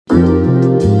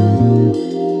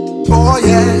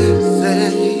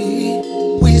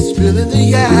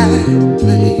the air,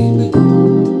 baby.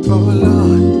 Oh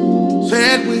Lord,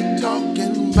 said we're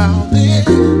talking about this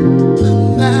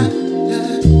and that.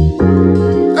 Yeah.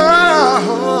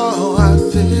 Oh, I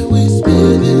said we're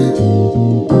spinning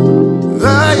the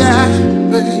air,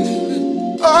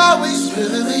 baby. Oh, we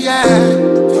spinning the air.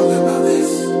 Talking about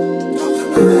this, talking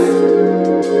about that.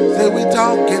 Said we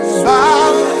talking about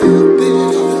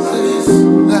this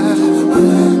and that.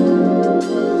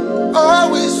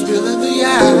 Always spilling the air.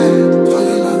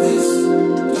 Talking about this,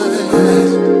 talking about that.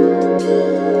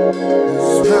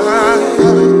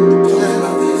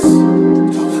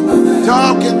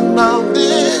 Talking about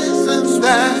this and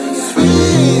that.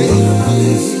 Spilling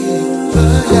the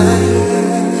air.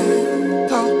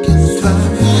 Talking about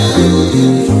this.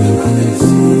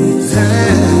 Said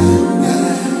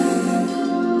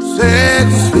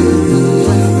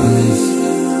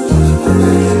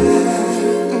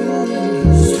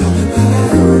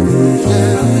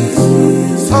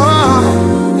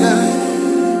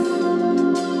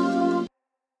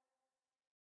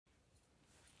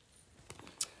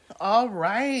All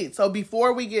right. So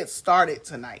before we get started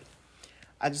tonight,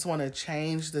 I just want to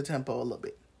change the tempo a little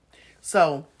bit.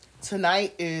 So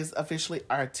tonight is officially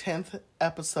our 10th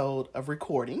episode of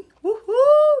recording.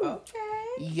 Woohoo! Okay.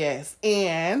 Yes.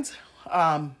 And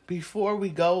before we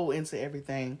go into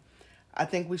everything, I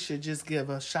think we should just give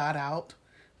a shout out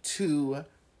to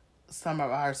some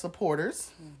of our supporters.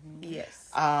 Mm-hmm.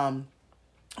 Yes.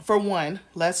 For one,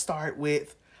 let's start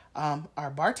with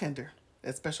our bartender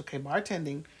at Special K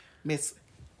Bartending, Miss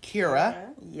Kira.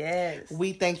 Yes.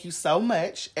 We thank you so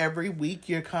much. Every week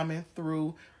you're coming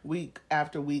through week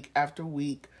after week after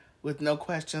week with no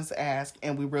questions asked,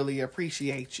 and we really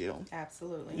appreciate you.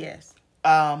 Absolutely. Yes.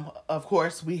 Of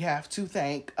course, we have to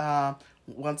thank,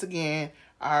 once again,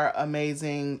 our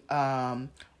amazing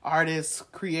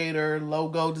artist, creator,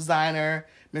 logo designer,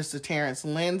 Mr. Terrence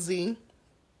Lindsay.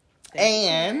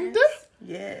 And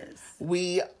yes,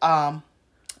 we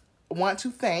want to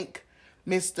thank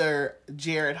Mr.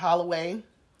 Jared Holloway,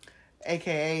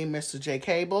 aka Mr. J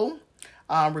Cable,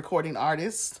 recording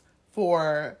artist,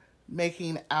 for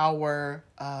making our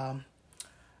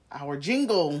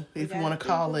jingle, if you want to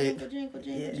call it. Jingle.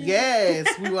 Yes,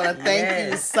 we want to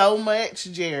thank you so much,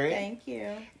 Jared. Thank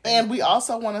you. And we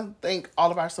also want to thank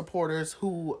all of our supporters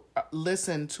who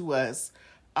listen to us,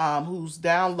 who's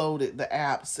downloaded the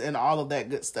apps and all of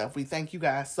that good stuff. We thank you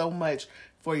guys so much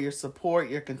for your support,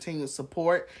 your continued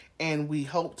support, and we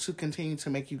hope to continue to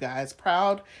make you guys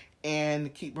proud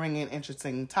and keep bringing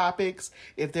interesting topics.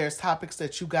 If there's topics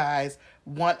that you guys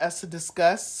want us to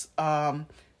discuss,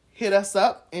 hit us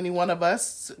up, any one of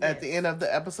us. Yes. At the end of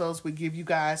the episodes, we give you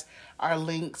guys our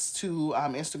links to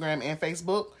Instagram and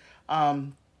Facebook,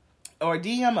 or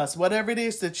DM us, whatever it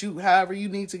is that however you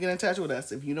need to get in touch with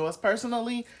us. If you know us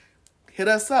personally, hit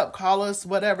us up, call us,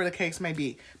 whatever the case may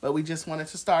be. But we just wanted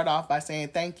to start off by saying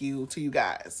thank you to you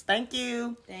guys. Thank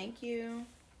you. Thank you.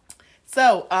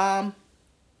 So,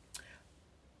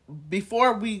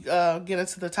 before we get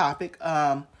into the topic,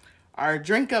 our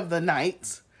drink of the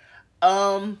night,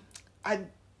 I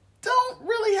don't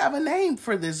really have a name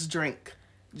for this drink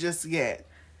just yet.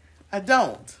 I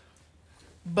don't.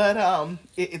 But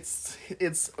it's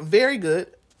very good,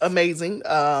 amazing.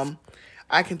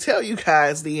 I can tell you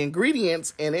guys the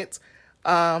ingredients in it,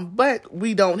 but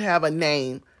we don't have a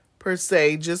name per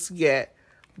se just yet.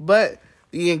 But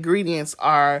the ingredients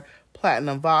are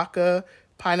platinum vodka,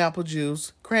 pineapple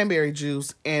juice, cranberry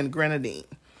juice, and grenadine.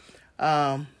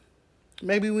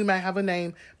 Maybe we might have a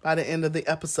name by the end of the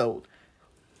episode.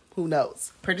 Who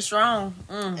knows? Pretty strong.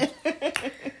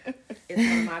 It's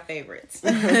one of my favorites.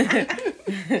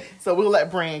 So we'll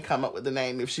let Brian come up with the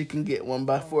name if she can get one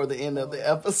before the end of the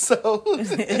episode.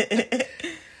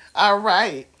 All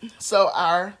right. So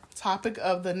our topic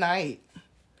of the night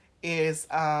is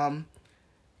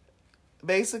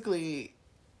basically,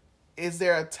 is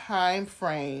there a time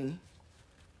frame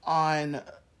on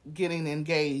getting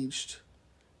engaged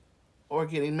or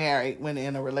getting married when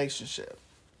in a relationship?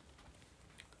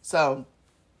 So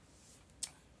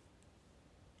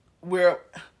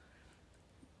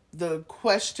the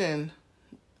question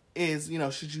is,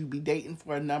 should you be dating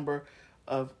for a number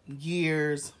of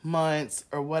years, months,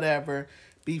 or whatever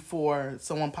before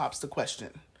someone pops the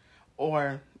question,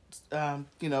 or,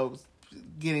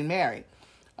 getting married?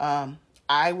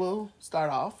 I will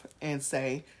start off and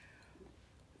say,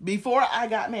 before I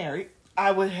got married,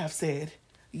 I would have said,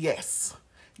 yes,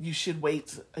 you should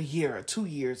wait a year or 2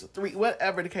 years or 3,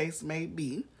 whatever the case may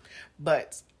be.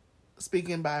 But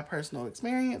speaking by personal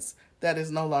experience, that is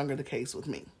no longer the case with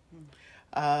me.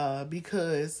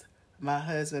 Because my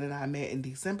husband and I met in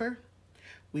December.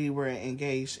 We were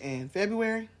engaged in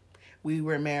February. We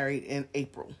were married in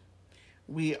April.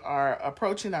 We are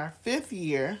approaching our 5th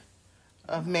year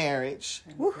of marriage.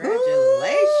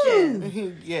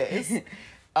 Congratulations. Yes.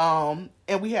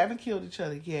 And we haven't killed each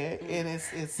other yet. And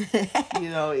it's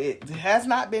it has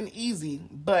not been easy,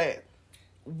 but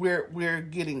we're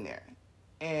getting there.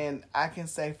 And I can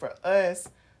say for us,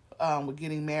 we're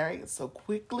getting married so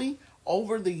quickly.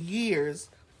 Over the years,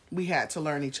 we had to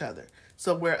learn each other.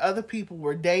 So where other people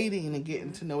were dating and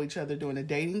getting to know each other during the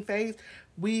dating phase,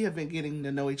 we have been getting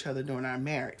to know each other during our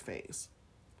married phase.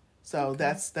 So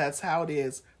that's how it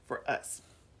is for us.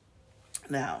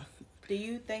 Now, do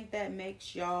you think that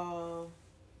makes y'all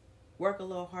work a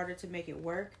little harder to make it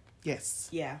work? Yes.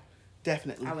 Yeah.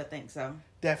 Definitely. I would think so.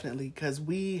 Definitely, because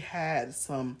we had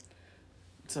some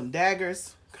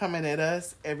daggers coming at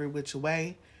us every which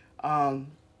way.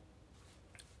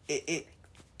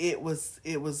 It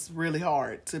was really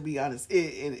hard, to be honest.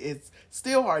 It's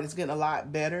still hard. It's getting a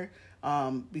lot better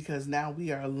because now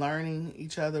we are learning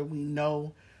each other. We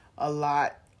know a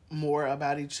lot more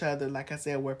about each other. Like I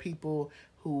said, where people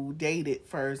who dated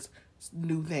first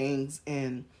knew things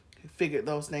and figured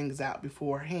those things out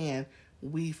beforehand,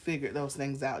 we figured those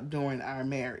things out during our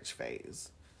marriage phase.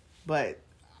 But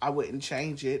I wouldn't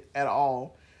change it at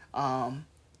all.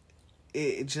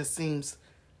 It just seems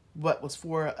what was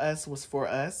for us was for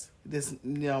us. This,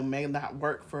 may not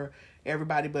work for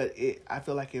everybody, but I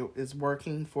feel like it is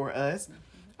working for us.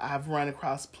 I've run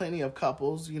across plenty of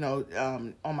couples,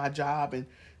 on my job, and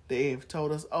they've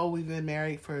told us, "Oh, we've been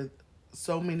married for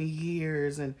so many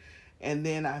years," and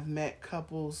then I've met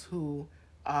couples who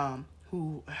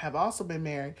have also been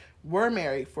married, were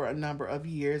married for a number of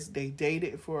years. They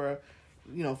dated for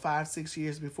 5-6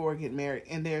 years before getting married,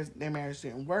 and their marriage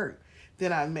didn't work.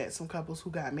 Then I met some couples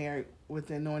who got married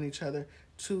within knowing each other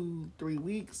 2-3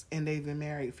 weeks, and they've been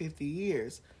married 50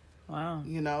 years. Wow.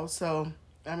 So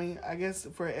I mean, I guess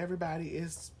for everybody,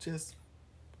 it's just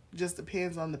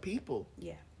depends on the people.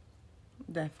 Yeah,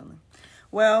 definitely.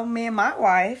 Well, me and my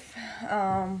wife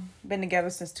been together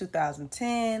since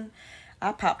 2010.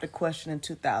 I popped a question in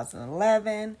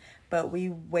 2011, but we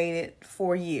waited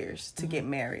 4 years to get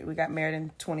married. We got married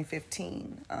in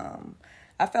 2015.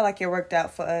 I felt like it worked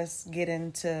out for us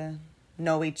getting to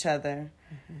know each other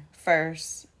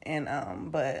first, and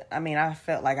but I mean, I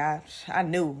felt like I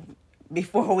knew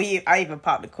before I even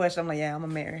popped the question. I'm like, yeah, I'm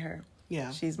gonna marry her.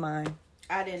 Yeah, she's mine.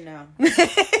 I didn't know.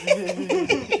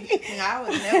 I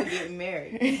was never getting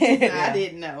married. I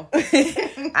didn't know.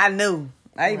 I knew.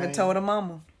 I even told her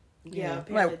mama. Yeah,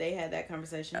 apparently they had that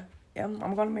conversation. Yeah,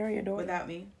 I'm gonna marry your daughter without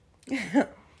me.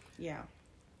 Yeah.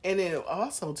 And then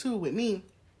also too with me,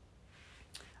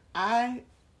 I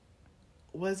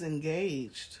was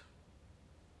engaged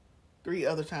 3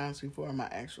 other times before my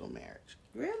actual marriage.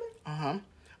 Really?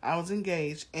 I was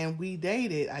engaged, and we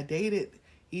dated. I dated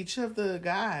each of the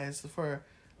guys for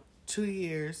 2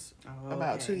 years,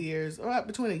 about 2 years, or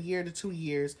between a year to 2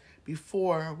 years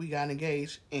before we got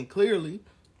engaged. And clearly,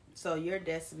 so your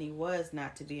destiny was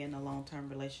not to be in a long-term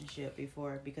relationship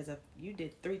before, because if you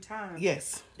did 3 times,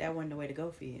 yes, that wasn't the way to go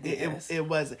for you. It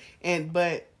wasn't.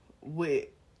 But with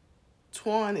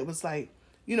Twan, it was like,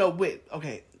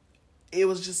 it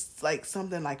was just like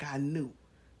something like I knew,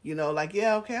 like,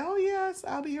 yeah, okay, oh yes,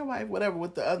 I'll be your wife, whatever,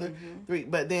 with the other 3.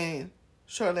 But then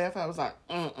shortly after, I was like,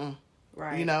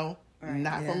 right, not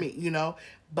for me,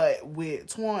 But with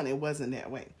Twan, it wasn't that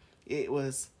way. It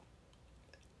was,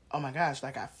 oh my gosh,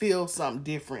 like I feel something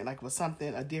different, like with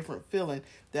a different feeling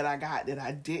that I got that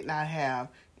I did not have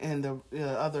in the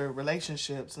other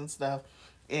relationships and stuff.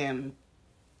 And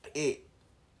I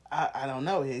don't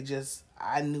know, it just,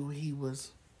 I knew he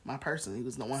was my person. He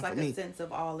was the one for me. It's like a sense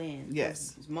of all in.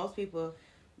 Yes. Most people,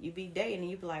 you be dating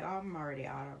and you be like, oh, I'm already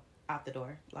out the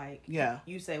door. Like, yeah,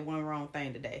 you say one wrong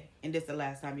thing today, and this is the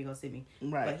last time you're going to see me.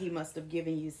 Right. But he must have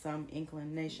given you some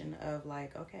inclination of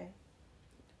like, okay,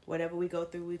 whatever we go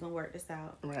through, we're going to work this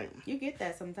out. Right. You get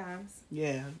that sometimes.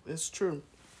 Yeah, it's true.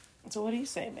 So what do you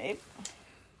say, babe?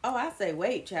 Oh, I say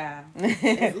wait, child.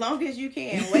 As long as you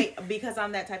can. Wait, because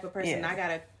I'm that type of person. Yeah. I got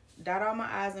to dot all my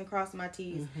I's and cross my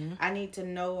T's. I need to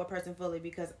know a person fully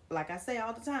because, like I say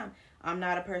all the time, I'm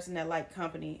not a person that like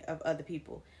company of other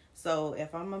people. So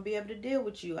if I'm going to be able to deal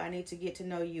with you, I need to get to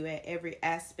know you at every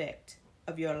aspect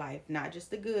of your life. Not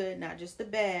just the good, not just the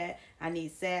bad. I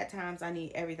need sad times. I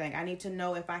need everything. I need to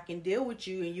know if I can deal with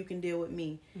you and you can deal with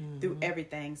me through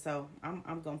everything. So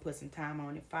I'm going to put some time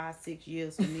on it. 5-6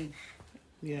 years for me.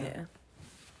 Yeah.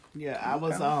 I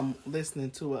was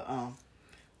listening to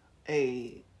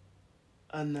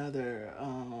another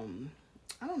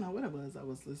I don't know what it was I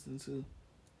was listening to.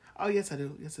 Oh, yes I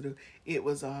do. It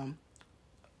was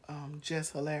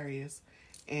just hilarious.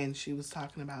 And she was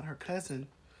talking about her cousin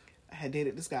had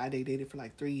dated this guy. They dated for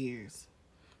like 3 years.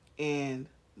 And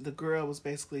the girl was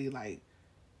basically like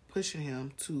pushing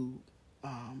him to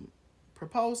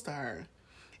propose to her.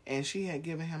 And she had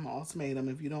given him an ultimatum: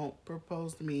 if you don't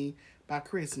propose to me by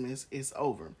Christmas, it's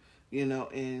over. You know,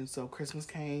 and so Christmas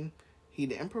came, he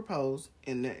didn't propose,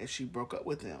 and she broke up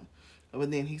with him.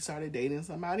 But then he started dating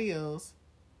somebody else,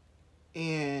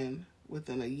 and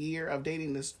within a year of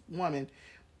dating this woman,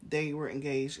 they were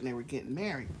engaged and they were getting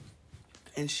married.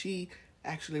 And she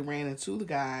actually ran into the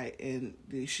guy, and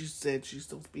she said she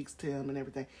still speaks to him and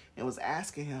everything, and was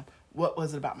asking him, what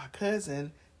was it about my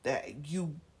cousin that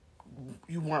you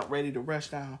weren't ready to rush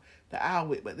down the aisle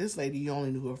with? But this lady, you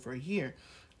only knew her for a year.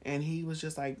 And he was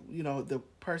just like, you know, the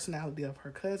personality of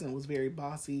her cousin was very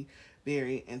bossy,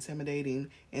 very intimidating,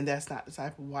 and that's not the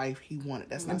type of wife he wanted.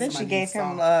 That's not. And then she gave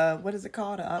him what is it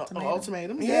called, an ultimatum?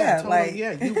 Ultimatum. Yeah, like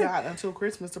you got until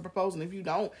Christmas to propose, and if you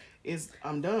don't,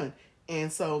 I'm done.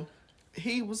 And so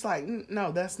he was like,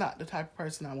 no, that's not the type of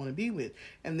person I want to be with.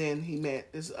 And then he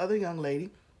met this other young lady,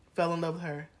 fell in love with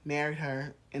her, married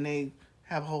her, and they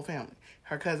have a whole family.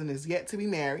 Her cousin is yet to be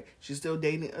married. She's still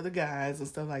dating other guys and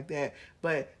stuff like that.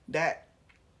 But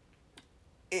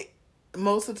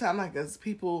most of the time, like, as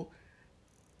people,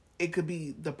 it could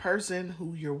be the person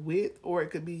who you're with, or it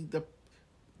could be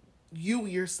you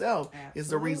yourself. Absolutely. Is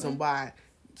the reason why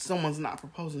someone's not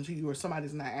proposing to you, or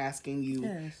somebody's not asking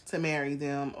you to marry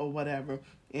them or whatever.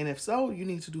 And if so, you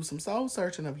need to do some soul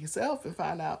searching of yourself and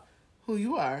find out who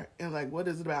you are and like, what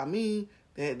is it about me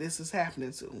that this is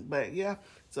happening to? But yeah,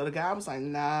 so the guy was like,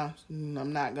 nah,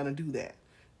 I'm not gonna do that.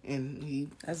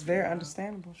 And that's very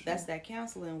understandable. Sure. That's that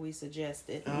counseling we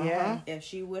suggested. Yeah. If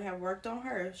she would have worked on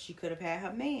her, she could have had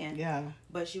her man. Yeah.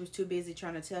 But she was too busy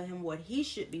trying to tell him what he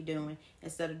should be doing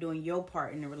instead of doing your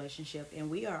part in the relationship.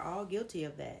 And we are all guilty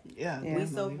of that. Yeah. We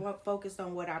so focused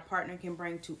on what our partner can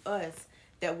bring to us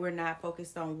that we're not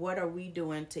focused on what are we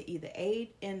doing to either aid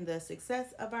in the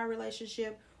success of our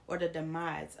relationship or the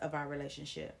demise of our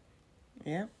relationship.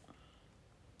 Yeah.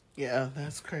 Yeah,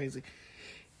 that's crazy.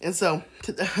 And so,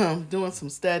 doing some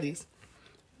studies,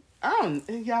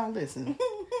 y'all listen,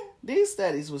 these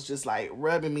studies was just like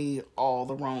rubbing me all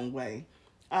the wrong way.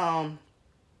 And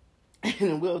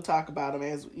we'll talk about them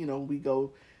as, we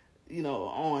go,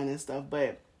 on and stuff.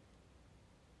 But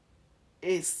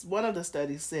one of the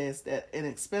studies says that an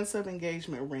expensive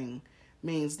engagement ring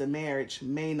means the marriage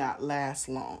may not last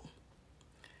long.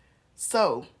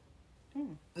 So,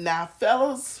 now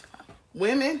fellas,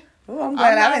 women, I'm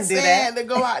glad I didn't do that. To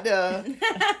go out there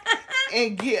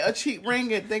and get a cheap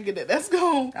ring and thinking that that's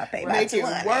going to make it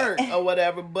work or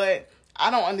whatever. But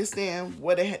I don't understand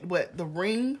what the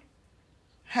ring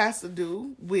has to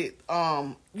do with,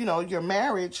 your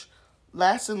marriage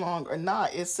lasting long or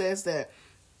not. It says that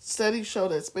studies show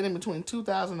that spending between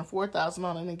 $2,000 and $4,000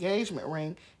 on an engagement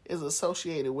ring is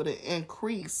associated with an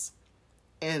increase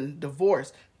in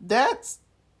divorce. That's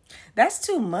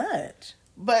too much.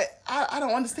 But I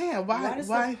don't understand why does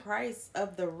the price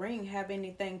of the ring have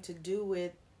anything to do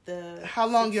with the how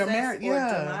long you're married, or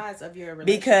demise of your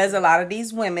relationship? Because a lot of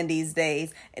these women these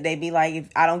days, they be like, if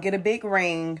I don't get a big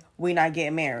ring, we not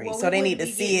getting married. Well, so they need to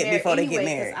see it before they get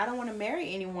married. I don't want to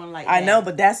marry anyone like that. I know,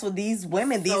 but that's what these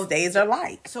women these days are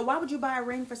like. So why would you buy a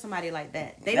ring for somebody like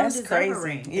that? They don't deserve a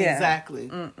ring. Yeah. Exactly.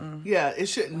 Yeah, it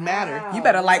shouldn't matter. You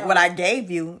better like what I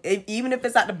gave you, even if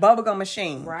it's at the bubblegum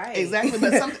machine. Right. Exactly.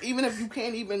 But even if you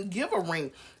can't even give a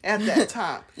ring at that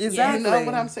time. Exactly. You know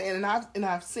what I'm saying? And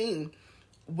I've seen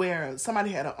where somebody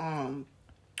had one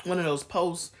of those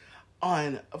posts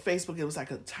on Facebook. It was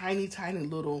like a tiny, tiny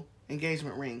little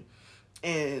engagement ring.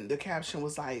 And the caption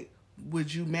was like,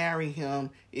 would you marry him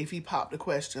if he popped a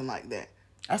question like that?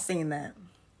 I seen that.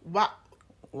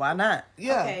 Why not?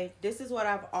 Yeah. Okay, this is what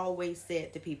I've always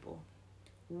said to people.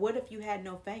 What if you had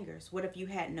no fingers? What if you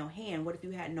had no hand? What if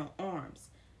you had no arms?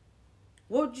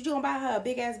 What you gonna buy her, a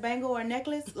big ass bangle or a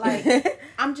necklace? Like,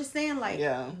 I'm just saying, like,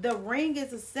 the ring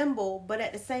is a symbol, but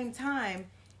at the same time,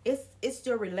 it's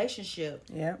your relationship.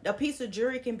 Yeah. A piece of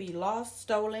jewelry can be lost,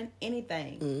 stolen,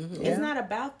 anything. Mm-hmm. It's not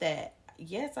about that.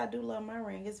 Yes, I do love my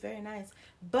ring. It's very nice,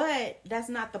 but that's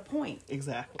not the point.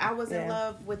 Exactly. I was in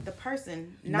love with the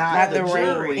person, not the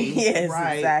jewelry. Yes,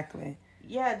 right. Exactly.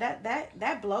 Yeah,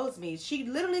 that blows me. She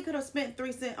literally could have spent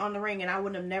 3 cents on the ring, and I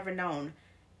would have never known.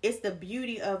 It's the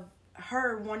beauty of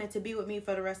her wanting to be with me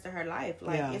for the rest of her life.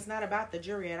 Like, it's not about the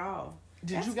jewelry at all.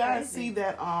 Did you guys see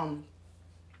that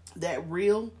that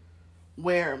reel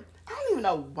where I don't even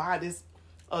know why this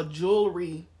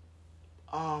jewelry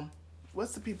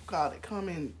what's the people called that come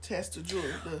and test the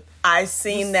jewelry? I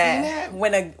seen that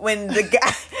when the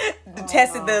guy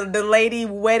tested the lady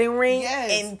wedding ring,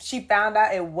 and she found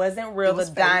out it wasn't real, the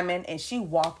diamond, and she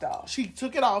walked off. She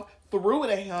took it off, threw it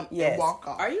at him, and walked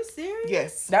off. Are you serious?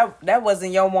 Yes. That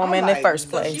wasn't your woman in the first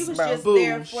place, she was bro. just Boom.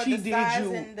 there for She the did size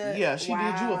you. and the, Yeah, she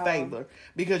did you a favor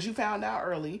because you found out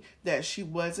early that she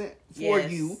wasn't for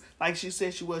you. Like she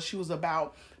said, she was. She was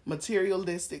about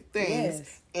materialistic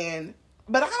things,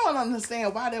 but I don't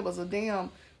understand why there was a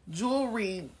damn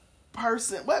jewelry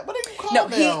person. What do you call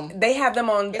them? They have them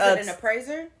on. Is it an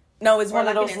appraiser? No, it's one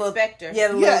like of those an inspector.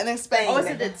 an inspector. Oh, it's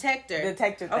a detector.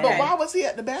 Detector thing. But why was he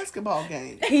at the basketball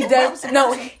game? He does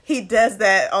he does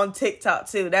that on TikTok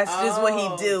too. That's just what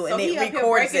he do, so and he it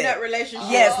records breaking it. up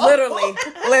relationships. Yes,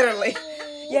 literally.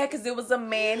 Yeah, because it was a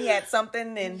man. He had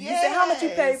something, and he said, "How much you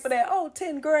paid for that?" Oh,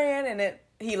 10 grand, and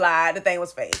he lied. The thing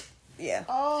was fake. Yeah.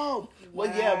 Oh, well,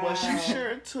 yeah. Well, she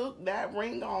sure took that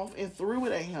ring off and threw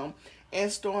it at him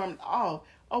and stormed off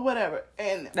or whatever.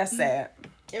 And that's sad.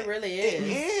 It really is. It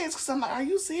is. Cause I'm like, are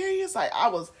you serious? Like, I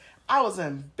was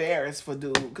embarrassed for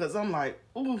dude because I'm like,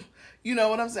 ooh, you know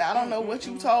what I'm saying? I don't know what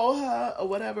you told her or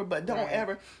whatever, but don't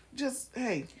ever just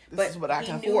this is what I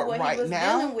can afford right now. He was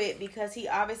dealing with because he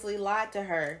obviously lied to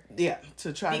her. Yeah,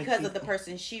 to try because of the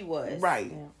person she was.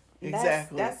 Right. Yeah.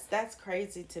 Exactly. That's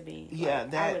crazy to me. Yeah,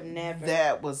 like, I would never.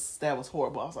 That was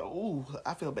horrible. I was like, ooh,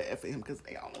 I feel bad for him because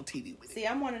they all on TV with it. See,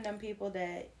 I'm one of them people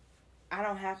that I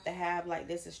don't have to have like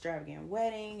this extravagant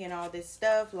wedding and all this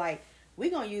stuff. Like,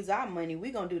 we're going to use our money.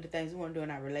 We're going to do the things we want to do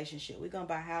in our relationship. We're going to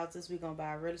buy houses. We're going to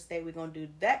buy real estate. We're going to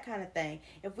do that kind of thing.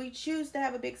 If we choose to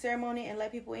have a big ceremony and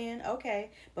let people in, okay.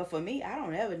 But for me, I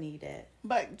don't ever need that.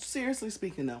 But seriously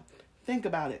speaking, though, think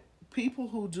about it. People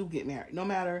who do get married, no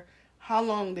matter how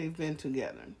long they've been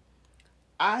together,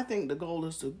 I think the goal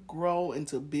is to grow and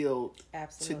to build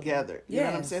together. You know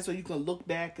what I'm saying? So you can look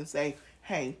back and say,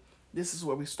 hey, this is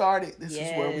where we started. This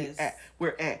is where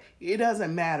we're at. It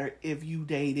doesn't matter if you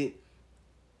dated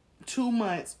 2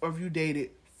 months or if you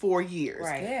dated 4 years.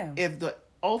 Right. Yeah. If the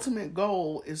ultimate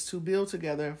goal is to build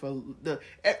together, for the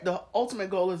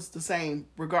ultimate goal is the same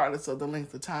regardless of the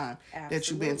length of time that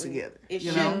you've been together. It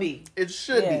should be. It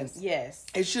should be. Yes.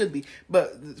 It should be.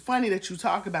 But it's funny that you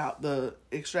talk about the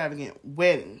extravagant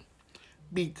wedding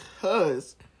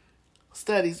because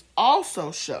studies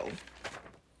also show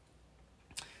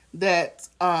that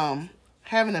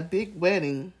having a big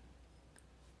wedding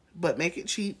but make it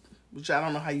cheap, which I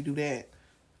don't know how you do that,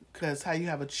 because how you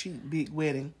have a cheap big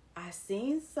wedding. I've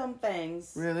seen some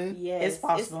things. Really? Yes. It's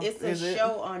possible. It's a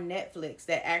show on Netflix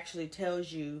that actually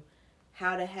tells you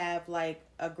how to have like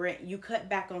a grant. You cut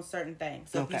back on certain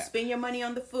things. So if you spend your money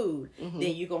on the food,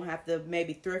 then you're going to have to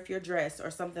maybe thrift your dress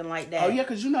or something like that. Oh, yeah,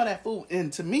 because you know that food.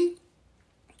 And to me,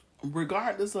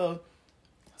 regardless of,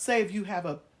 say if you have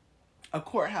a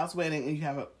courthouse wedding and you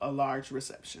have a large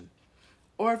reception,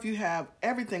 or if you have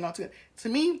everything all together, to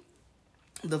me,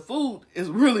 the food is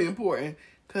really important.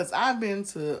 Because I've been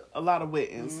to a lot of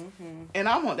weddings, and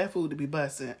I want that food to be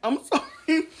busting. I'm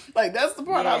sorry. Like, that's the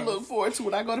part I look forward to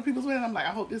when I go to people's weddings. I'm like,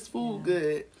 I hope this food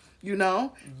good, you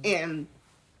know? And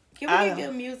can we get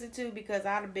good music, too? Because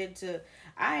I've been to,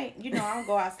 I don't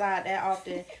go outside that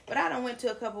often, but I done went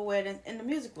to a couple weddings, and the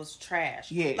music was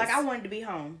trash. Yes. Like, I wanted to be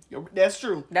home. That's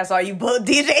true. That's all you book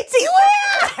DJ T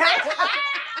with?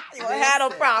 You don't have no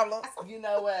problems. You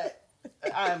know what?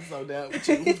 I am so down with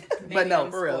you. But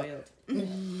no, for real.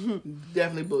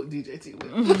 Definitely book DJ T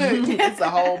with. It's a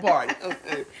whole party.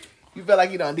 You feel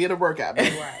like you done did a workout,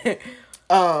 baby. Right.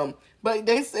 But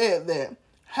they said that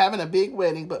having a big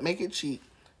wedding but make it cheap,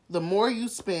 the more you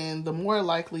spend, the more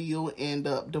likely you'll end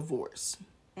up divorced.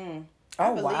 I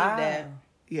Oh, believe wow. that.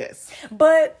 Yes.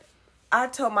 But I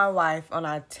told my wife on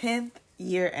our 10th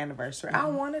year anniversary, I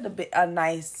wanted a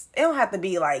nice, it don't have to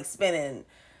be like spending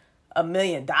 $1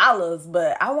 million,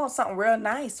 but I want something real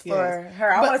nice for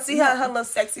her. I want to see her little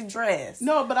sexy dress.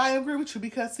 No, but I agree with you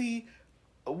because, see,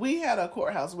 we had a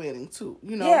courthouse wedding too,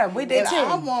 you know. Yeah, we did too.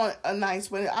 I want a nice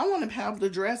wedding. I want to have the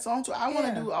dress on too. I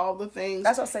want to do all the things.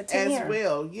 That's what I said, 10 as years.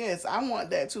 well. Yes, I want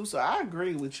that too. So I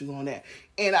agree with you on that.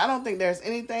 And I don't think there's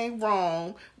anything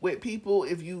wrong with people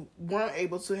if you weren't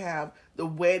able to have the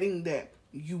wedding that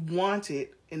you wanted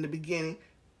in the beginning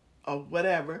or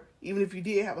whatever. Even if you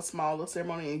did have a smaller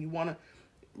ceremony and you want to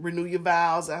renew your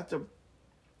vows after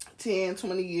 10,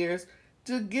 20 years,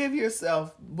 to give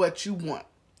yourself what you want.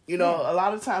 You know, a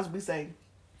lot of times we say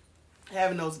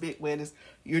having those big weddings,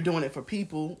 you're doing it for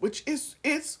people, which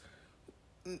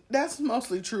that's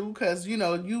mostly true because, you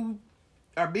know, you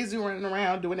are busy running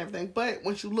around doing everything. But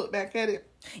once you look back at it,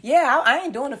 Yeah, I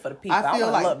ain't doing it for the people. I feel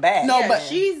want like to look back. no, Yeah, but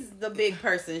she's the big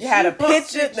person. You had a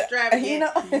wants picture, extravagant. you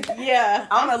know. Yeah,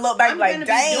 I want to look back I'm like, gonna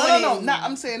be dang. doing no.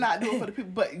 I'm saying not do it for the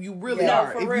people, but you really Yeah. are.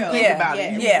 No, for if real. you think Yeah, about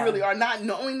it, you yeah. really are, not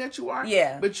knowing that you are.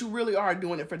 Yeah. But you really are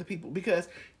doing it for the people, because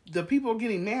the people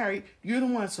getting married, you're the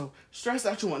one so stressed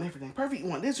out. You want everything perfect. You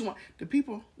want this. You want the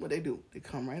people. What they do? They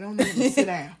come right on in and sit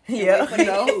down. Yeah. You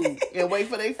know, and wait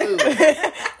for their food.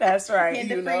 That's right. And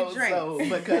the You free know, drinks. so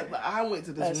because I went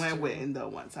to this That's one true. wedding though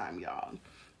one time, y'all.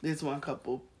 This one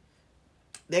couple,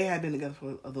 they had been together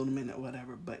for a little minute or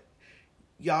whatever, but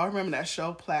y'all remember that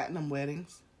show Platinum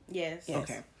Weddings? Yes. Yes.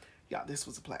 Okay. Y'all, this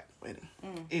was a platinum wedding.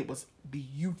 It was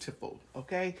beautiful,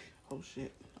 okay? Oh,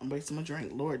 shit. I'm wasting my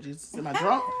drink. Lord Jesus, am I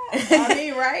drunk? I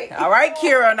mean, right? All right,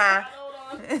 Kira now.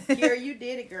 Kira, you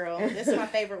did it, girl. This is my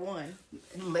favorite one.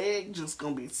 Leg just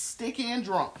gonna be sticky and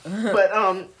drunk.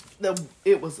 But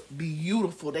it was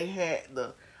beautiful. They had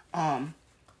the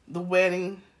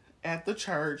wedding at the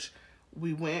church.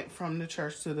 We went from the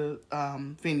church to the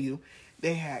venue.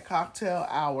 They had cocktail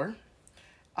hour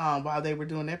while they were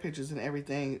doing their pictures and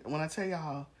everything. When I tell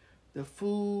y'all, the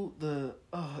food,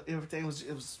 everything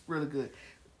it was really good.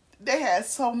 They had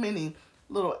so many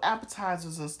little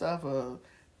appetizers and stuff.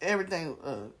 Everything,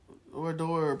 hors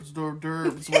d'oeuvres, whatever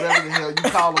the hell you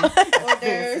call them. Hors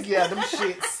d'oeuvres. Yeah, them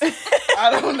shits.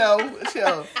 I don't know.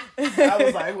 Yo, I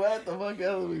was like, what the fuck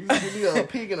else? Give me a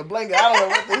pig in a blanket. I don't know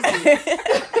what this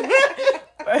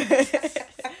is.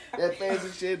 That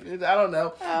fancy shit. I don't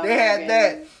know. Oh, they had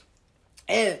that. goodness.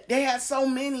 And they had so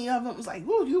many of them. It was like,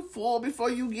 whoa, you full before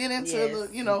you get into Yes.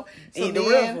 the, you know. So Eat the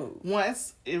then, real food.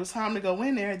 once it was time to go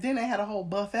in there, then they had a whole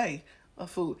buffet of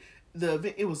food.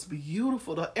 It was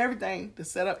beautiful. The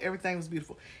setup, everything was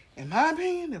beautiful. In my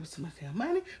opinion, there was too much damn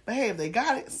money. But hey, if they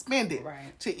got it, spend it.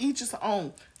 Right. To each his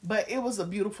own. But it was a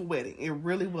beautiful wedding. It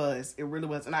really was. It really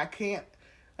was. And I can't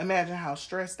imagine how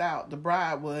stressed out the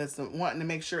bride was wanting to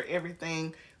make sure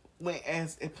everything went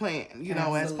as it planned, you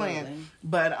know, as Absolutely. planned.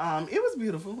 But it was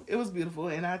beautiful. It was beautiful.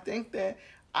 And I think that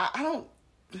I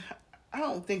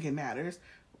don't think it matters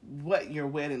what your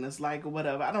wedding is like or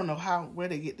whatever. I don't know where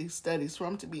they get these studies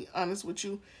from, to be honest with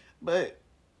you. But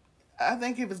I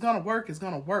think if it's gonna work, it's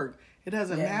gonna work. It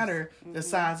doesn't Yes. matter the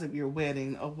size of your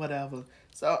wedding or whatever.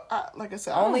 So, like I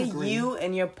said, I Only don't agree. you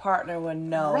and your partner will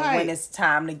know Right. when it's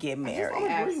time to get I just married.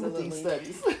 don't agree with these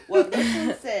Absolutely. studies. Well, this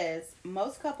one says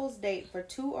most couples date for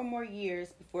 2 or more years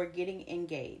before getting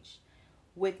engaged,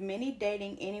 with many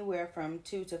dating anywhere from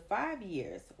 2 to 5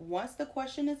 years. Once the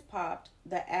question is popped,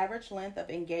 the average length of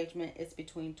engagement is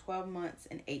between 12 months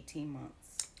and 18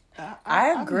 months.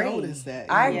 I agree. I've noticed that.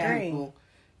 I you know, agree. people.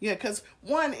 Yeah, because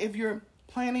one, if you're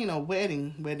planning a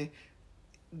wedding,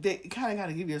 they kind of got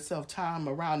to give yourself time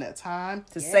around that time.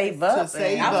 To Yes. save up. To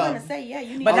save and- I was up. going to say, yeah,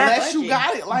 you need But to not- Unless you budget.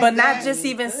 got it like but that. not just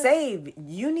even Good. save.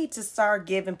 You need to start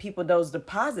giving people those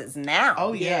deposits now.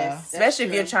 Oh, yeah. Yes. Especially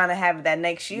if true. you're trying to have it that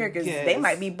next year, because they Yes.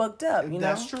 might be booked up, you know?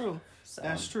 That's true. So-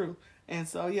 That's true. And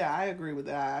so, yeah, I agree with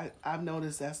that. I've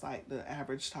noticed that's like the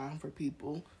average time for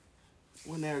people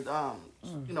when they're,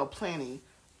 you know, planning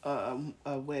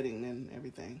a wedding and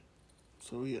everything.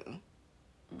 So, yeah.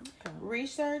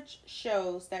 Research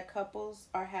shows that couples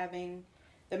are having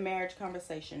the marriage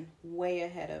conversation way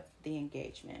ahead of the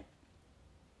engagement.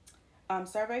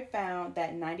 Survey found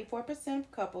that 94%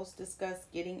 of couples discuss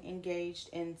getting engaged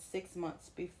in 6 months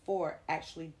before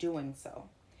actually doing so.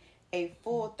 A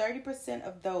full 30%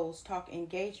 of those talk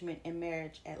engagement and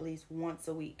marriage at least once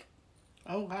a week.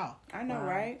 Oh, wow. I know, Wow.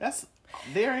 right? That's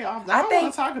very often. I I don't think-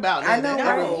 want to talk about I that know,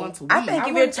 every right? once a week. I think I if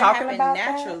want you're it to talking happen about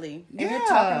naturally. that, if you're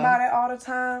talking about it all the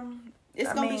time, It's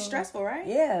I going to be mean, stressful, right?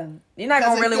 yeah, you're not Because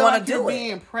gonna they really feel want like to you're do it.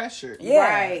 being pressured. Yeah.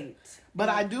 Right. But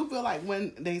I do feel like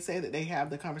when they say that they have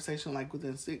the conversation like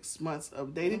within 6 months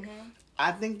of dating,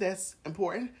 I think that's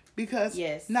important because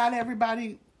Yes. not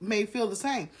everybody may feel the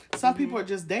same. Some people are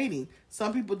just dating.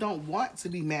 Some people don't want to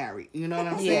be married. You know what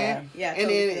I'm Yeah. saying? Yeah, I And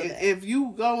totally then feel that. if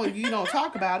you go and you don't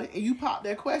talk about it and you pop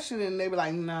that question and they be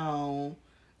like, no,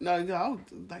 you go,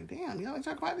 like, damn, y'all ain't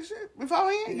talk about this shit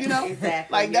beforehand, you know?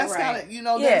 Exactly, Like, that's you're kind right. of, you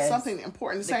know, Yes. that's something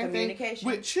important. The Same thing communication.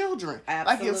 with children. Like,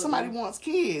 Absolutely. if somebody wants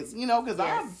kids, you know, because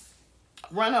Yes. I've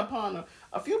run upon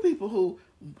a few people who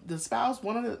the spouse,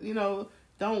 one of the, you know,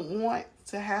 don't want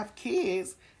to have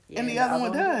kids and the Yeah, other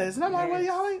one does. And I'm like, well, Yes.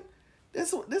 y'all ain't,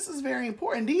 this is very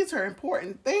important. These are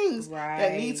important things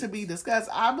that need to Right. be discussed.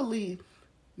 I believe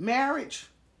marriage,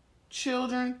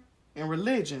 children, and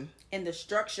religion. And the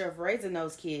structure of raising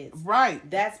those kids. Right.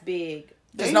 That's big.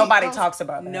 Because nobody talks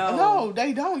about that. No,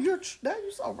 they don't. You're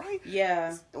so right.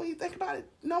 Yeah. When you think about it,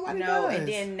 nobody No, does. and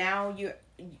then now you're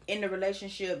in the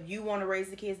relationship. You want to raise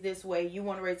the kids this way. You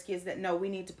want to raise the kids that. No, we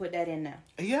need to put that in now.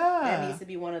 Yeah. That needs to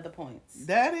be one of the points.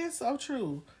 That is so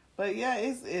true. But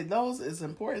yeah, those is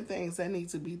important things that need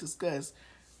to be discussed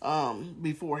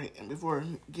before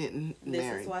getting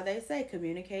married. This is why they say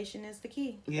communication is the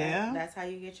key. Yeah. That's how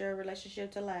you get your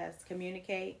relationship to last.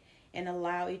 Communicate and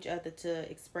allow each other to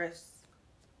express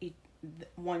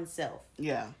oneself.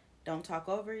 Yeah. Don't talk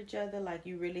over each other. Like,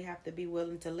 you really have to be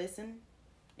willing to listen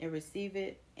and receive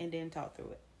it and then talk through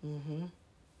it. Mm-hmm.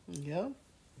 Yep.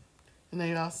 And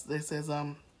then also, it says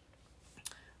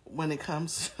when it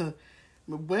comes to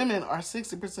women are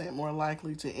 60% more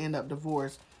likely to end up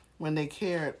divorced when they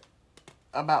care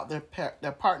about their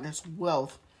partner's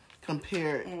wealth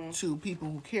compared to people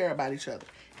who care about each other.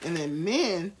 And then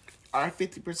men are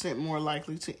 50% more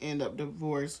likely to end up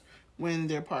divorced when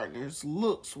their partner's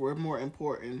looks were more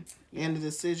important in the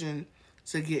decision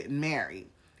to get married.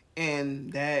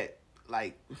 And that,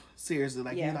 like, seriously,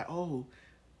 like, you're like, oh,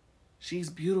 she's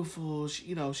beautiful,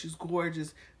 she's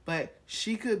gorgeous, but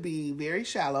she could be very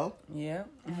shallow. Yeah.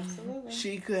 Absolutely.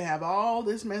 She could have all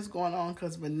this mess going on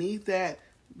because beneath that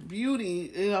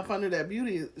beauty, up under that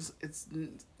beauty, it's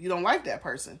you don't like that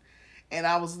person. And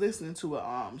I was listening to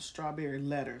a Strawberry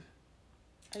Letter.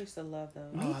 I used to love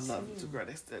those. Oh, I love it too, girl.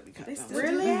 They still be coming.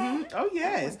 Really? Mm-hmm. Oh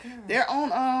yes, Oh, my God. they're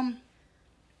on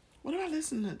what am I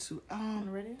listening to?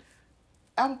 Ready?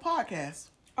 Apple Podcasts.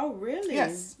 Oh, really?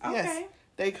 Yes, Okay. yes.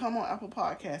 They come on Apple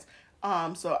Podcasts.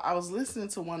 So I was listening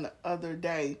to one the other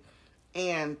day,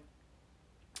 and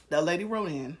the lady wrote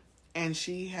in, and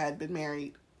she had been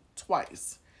married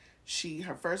twice.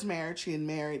 Her first marriage, she had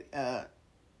married I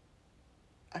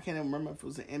can't even remember if it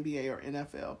was an NBA or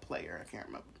NFL player. I can't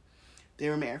remember. They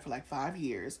were married for like 5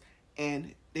 years,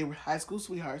 and they were high school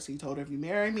sweethearts. He told her, if you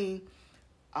marry me,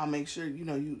 I'll make sure,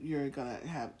 you're going to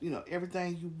have,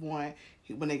 everything you want.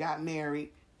 When they got married,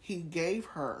 he gave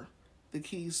her the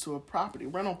keys to a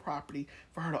rental property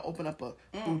for her to open up a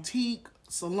boutique,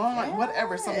 salon,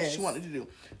 whatever, something she wanted to do.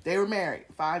 They were married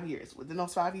 5 years. Within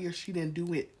those 5 years, she didn't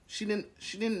do it. She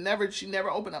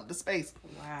never opened up the space.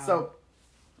 Wow. So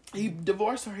he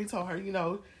divorced her. He told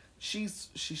her, she's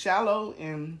shallow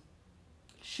and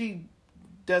she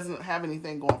doesn't have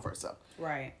anything going for herself.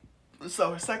 Right.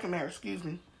 So her second marriage,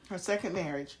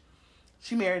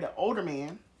 she married an older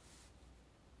man.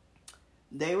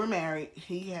 They were married.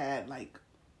 He had like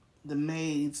the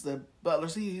maids, the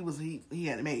butlers. He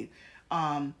had a maid,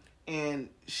 and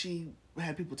she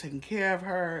had people taking care of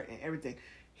her and everything.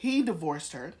 He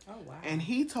divorced her. Oh, wow. And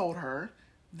he told her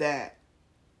that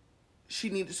she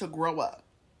needed to grow up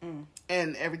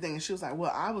and everything. And she was like,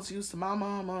 "Well, I was used to my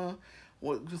mama.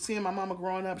 Seeing my mama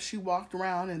growing up, she walked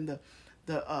around in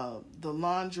the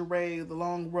lingerie, the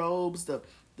long robes, the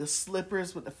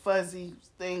slippers with the fuzzy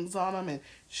things on them, and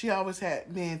she always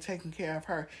had men taking care of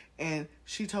her. And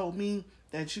she told me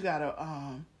that you gotta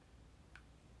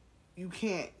you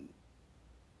can't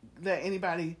let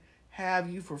anybody have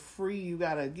you for free. You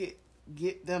gotta get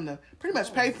them to pretty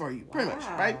much pay for you, pretty much,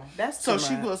 right? That's so too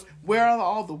she much. goes, where are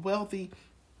all the wealthy,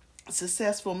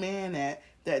 successful men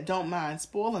that don't mind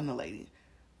spoiling the lady?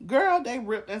 Girl, they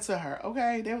ripped into her.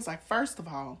 Okay, they was like, first of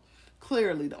all,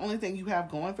 clearly the only thing you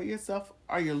have going for yourself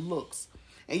are your looks,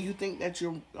 and you think that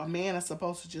a man is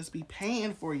supposed to just be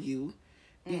paying for you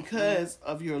because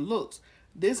of your looks.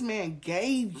 This man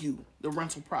gave you the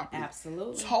rental property.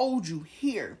 Absolutely. Told you,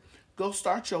 here, go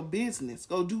start your business.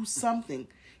 Go do something.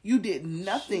 You did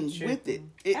nothing with it.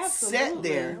 It sat Absolutely.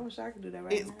 there. I wish I could do that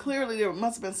right now. Clearly there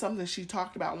must have been something she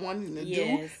talked about wanting to do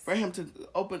Yes. for him to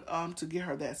open to get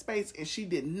her that space, and she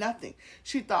did nothing.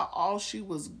 She thought all she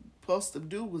was supposed to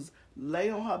do was lay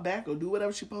on her back or do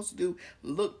whatever she's supposed to do,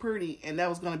 look pretty, and that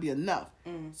was going to be enough.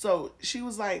 So she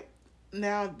was like,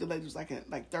 now the lady was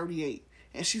like 38,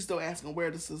 and she's still asking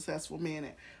where the successful man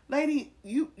at. Lady,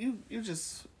 you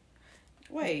just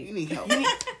Wait. you need help.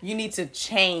 You need to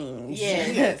change.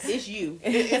 Yes. It's you.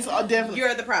 It's all definitely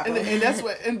You're the problem. and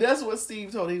that's what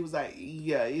Steve told her. He was like,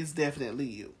 yeah, it's definitely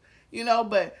you.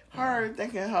 But her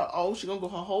thinking she's gonna go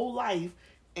her whole life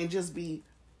and just be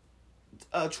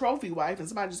a trophy wife, and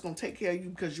somebody just gonna take care of you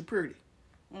because you're pretty.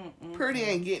 Pretty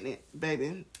ain't getting it,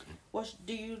 baby. Well,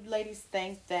 do you ladies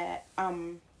think that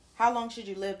how long should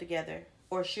you live together,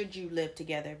 or should you live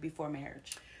together before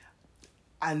marriage?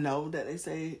 I know that they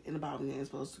say in the Bible you ain't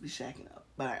supposed to be shacking up,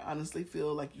 but I honestly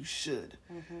feel like you should.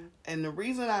 And the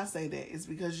reason I say that is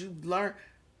because you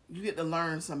get to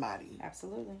learn somebody.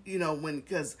 Absolutely.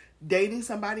 Because dating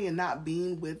somebody and not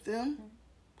being with them,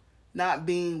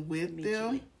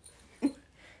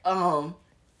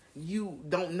 you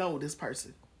don't know this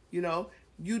person. You know,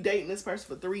 you dating this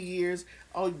person for 3 years.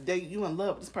 Oh, you in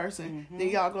love with this person. Then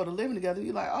y'all go to living together.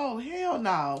 You're like, oh, hell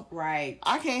no. Right.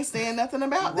 I can't stand nothing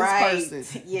about Right. this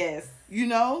person. Yes. You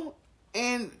know?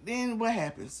 And then what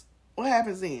happens? What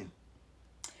happens then?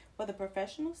 Well, the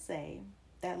professionals say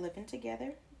that living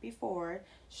together before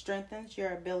strengthens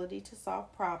your ability to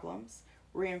solve problems,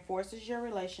 reinforces your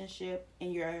relationship,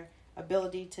 and your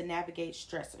ability to navigate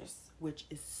stressors, which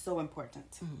is so important.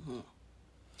 Mm-hmm.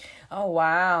 Oh,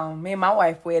 wow. Me and my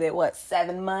wife waited,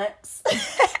 7 months?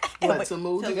 What, to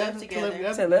move to together? live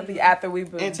together. To live after we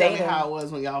been And tell me dating. how it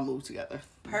was when y'all moved together.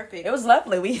 Perfect. It was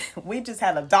lovely. We just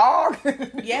had a dog.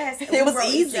 Yes, It was wrote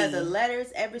easy. Each other letters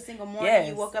every single morning. Yes.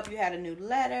 You woke up, you had a new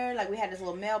letter. Like we had this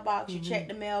little mailbox. You checked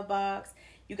the mailbox.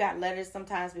 You got letters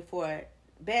sometimes before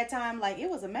bedtime. Like it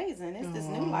was amazing. It's this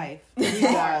new life. You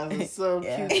guys are so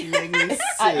cute. You make me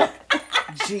sick.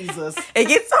 Jesus. It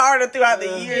gets harder throughout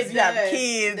the years. It You have does.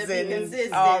 kids To be and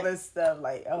consistent. all this stuff.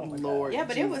 Like, oh my Lord. Yeah,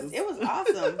 but Jesus. it was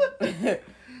awesome.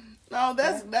 No,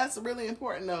 that's really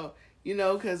important though. You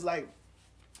know, because like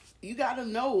you got to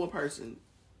know a person.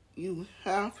 You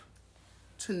have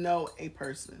to know a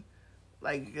person.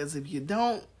 Like, because if you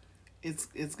don't, it's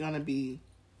gonna be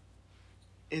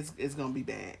gonna be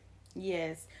bad.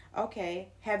 Yes. Okay.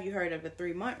 Have you heard of the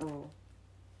 3-month rule?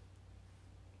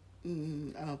 I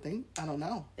don't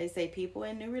know. They say people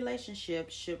in new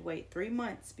relationships should wait 3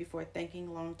 months before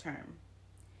thinking long term.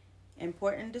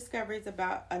 Important discoveries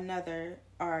about another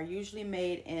are usually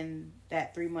made in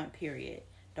that 3-month period.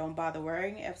 Don't bother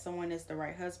worrying if someone is the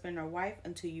right husband or wife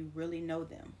until you really know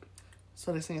them.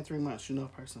 So they're saying 3 months, you know a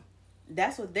person.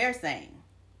 That's what they're saying.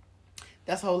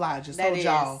 That's a whole lie. I just That told is.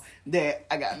 y'all that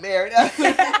I got married.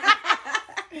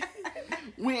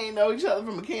 We ain't know each other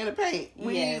from a can of paint.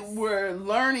 We Yes. were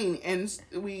learning, and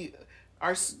we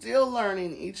are still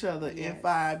learning each other in Yes.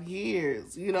 5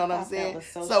 years. You know what I'm thought that saying? was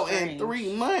so So in strange.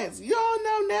 3 months, you don't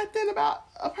know nothing about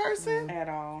a person At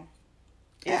all.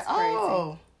 It's at crazy.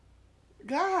 all.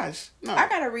 Gosh, no. I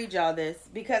gotta read y'all this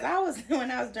because when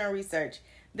I was doing research.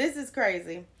 This is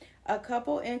crazy. A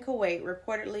couple in Kuwait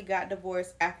reportedly got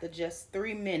divorced after just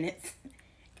 3 minutes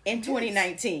in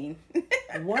 2019.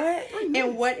 What?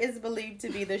 In what is believed to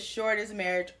be the shortest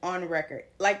marriage on record,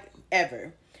 like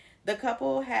ever. The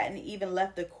couple hadn't even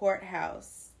left the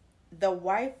courthouse. The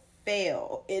wife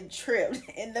fell and tripped,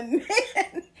 and the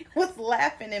man was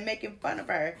laughing and making fun of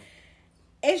her.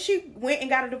 And she went and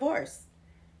got a divorce.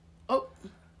 Oh,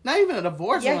 not even a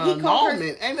divorce, Yeah, an he called her.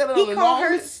 annulment. Ain't that an He called her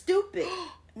annulment? stupid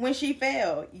when she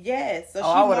fell. Yes, so Oh,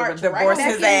 I she would've marched divorced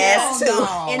right his back ass in too. there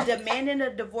No. and demanding a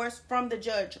divorce from the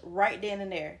judge right then and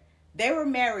there. They were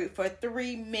married for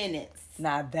 3 minutes.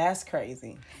 Nah, that's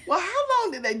crazy. Well, how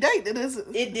long did they date?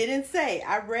 It didn't say.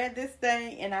 I read this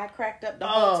thing and I cracked up the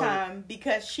whole time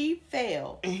because she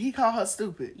fell. And he called her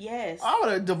stupid. Yes. I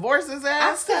would have divorced his I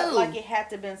ass felt too. like it had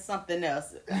to have been something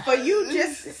else. For you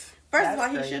just... First of That's all,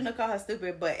 he crazy. shouldn't have called her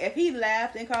stupid, but if he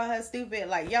laughed and called her stupid,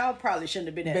 like, y'all probably shouldn't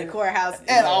have been at the courthouse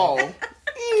At all. He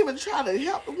didn't even try to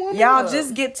help the woman. Y'all up.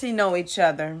 just get to know each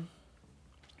other.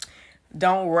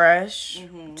 Don't rush.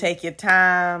 Take your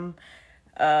time.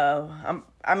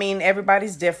 I mean,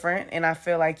 everybody's different, and I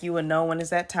feel like you would know when it's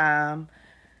that time.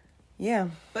 Yeah.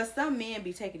 But some men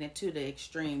be taking it to the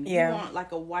extreme. Yeah. You want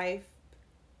like a wife,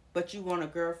 but you want a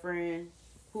girlfriend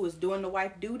who is doing the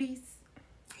wife duties,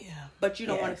 Yeah. but you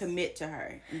don't want Yes. to commit to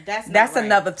her. That's not That's right.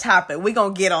 another topic. We're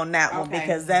going to get on that one Okay.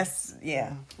 because that's,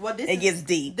 yeah. Well, this It is- gets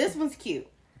deep. This one's cute.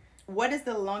 What is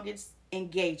the longest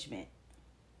engagement?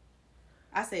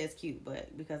 I say it's cute,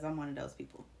 but because I'm one of those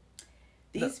people.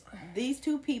 These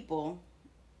two people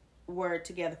were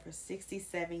together for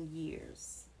 67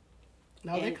 years.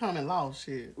 No, they And- come in law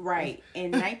shit. Right.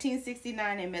 In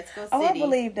 1969 in Mexico City. Oh, I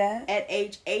believe that. At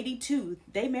age 82,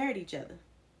 they married each other. They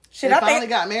Shit, I finally think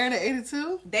got married at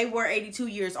 82? They were 82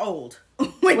 years old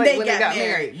when When they they got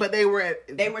married. But they were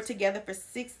at... They were together for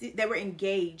they were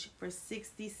engaged for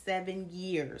 67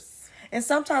 years. and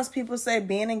sometimes people say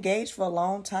being engaged for a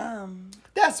long time.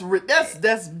 That's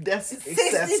excessive.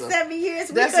 67 years,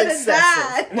 we That's could have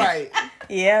excessive. died. Right.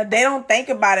 Yeah, they don't think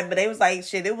about it, but they was like,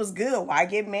 shit, it was good. Why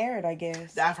get married, I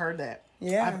guess. I've heard that.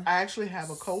 Yeah. I actually have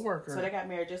a coworker. So they got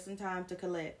married just in time to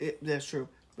collect. That's true.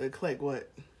 But click what?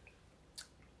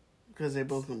 Because they're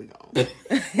both going to be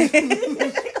gone.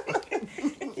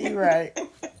 You're right.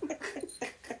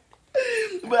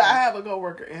 But I have a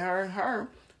coworker, and her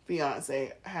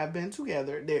fiance have been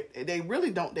together. They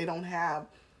really don't. They don't have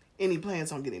any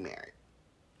plans on getting married.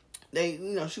 They,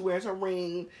 she wears a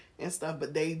ring and stuff,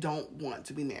 but they don't want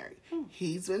to be married.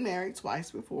 He's been married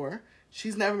twice before.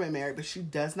 She's never been married, but she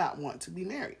does not want to be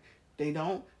married. They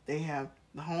don't They have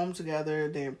the home together.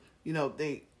 They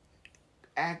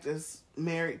act as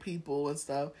married people and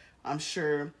stuff. I'm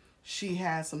sure she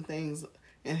has some things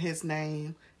in his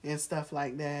name and stuff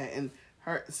like that, and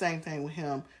her same thing with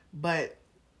him. But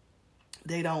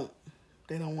they don't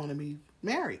want to be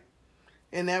married,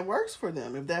 and that works for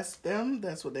them. If that's them,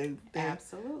 that's what they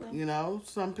Absolutely.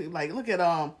 Some people like look at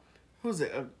who's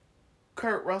it?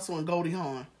 Kurt Russell and Goldie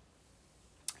Hawn.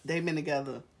 They've been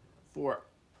together for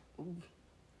a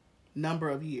number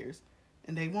of years,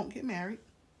 and they won't get married.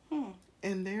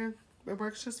 And it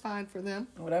works just fine for them.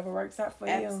 Whatever works out for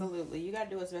you. Absolutely. You got to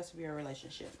do what's best for your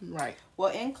relationship. Right.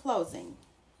 Well, in closing,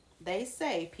 they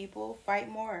say people fight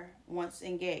more once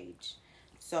engaged.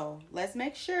 So let's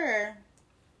make sure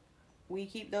we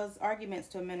keep those arguments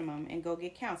to a minimum and go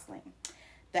get counseling.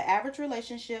 The average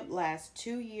relationship lasts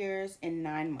 2 years and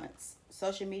 9 months.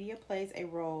 Social media plays a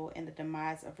role in the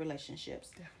demise of relationships.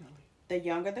 Definitely. The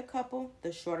younger the couple,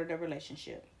 the shorter the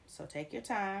relationship. So take your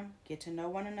time, get to know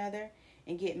one another,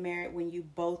 and get married when you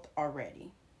both are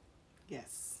ready.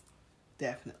 Yes.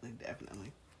 Definitely.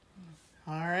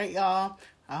 All right, y'all.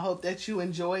 I hope that you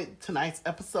enjoyed tonight's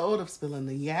episode of Spilling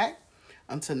the Yak.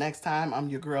 Until next time, I'm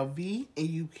your girl V, and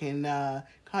you can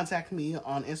contact me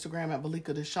on Instagram at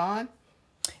Valika Deshawn.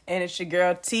 And it's your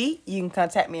girl T. You can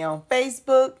contact me on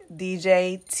Facebook,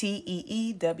 DJ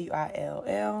TEEWILL.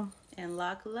 And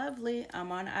Locked Lovely,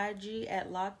 I'm on IG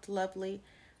at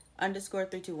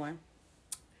LockedLovely_321.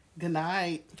 Good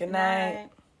night. Good night.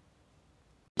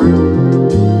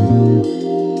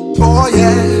 Oh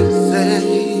yeah,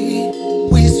 say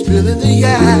we spilling the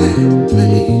yak,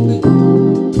 baby.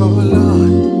 Oh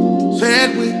Lord, said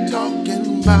we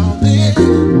talking about this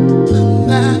and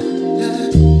that.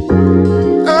 Yeah.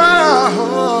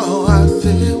 Oh, I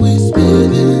said we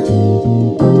spilling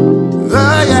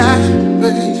the yak,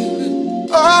 baby.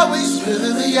 Oh, we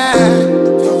spilling the yak.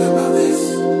 Talking about this,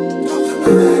 talking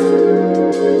about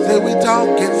that. Say we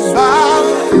talking about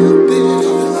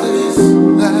this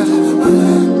and that.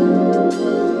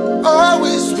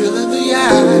 Always spilling the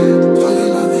yak. Talking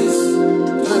about this,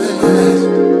 talking about that.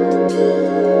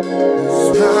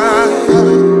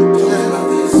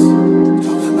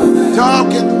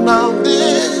 Talking about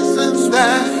this and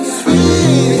that. Spilling the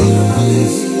yak.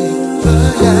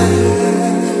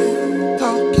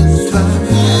 Talking about this.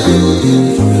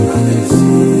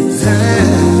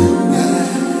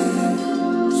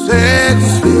 Said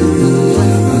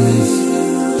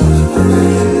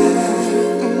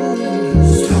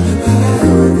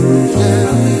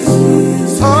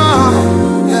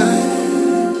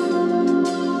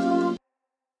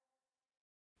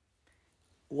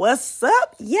What's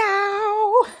up,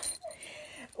 y'all?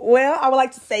 Well, I would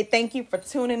like to say thank you for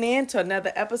tuning in to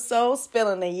another episode,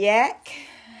 Spilling the Yak.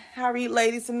 How are you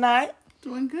ladies tonight?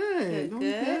 Doing good. Doing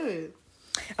good.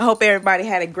 I hope everybody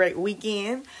had a great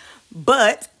weekend.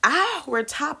 But our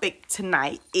topic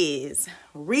tonight is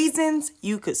reasons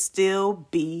you could still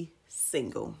be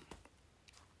single.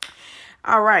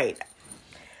 All right.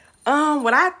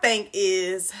 What I think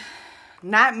is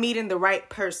not meeting the right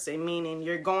person, meaning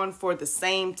you're going for the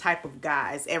same type of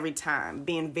guys every time,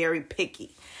 being very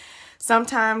picky.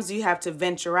 Sometimes you have to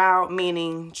venture out,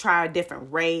 meaning try a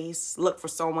different race, look for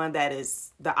someone that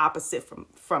is the opposite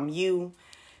from you.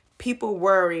 People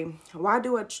worry, why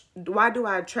do I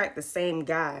attract the same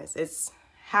guys? It's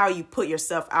how you put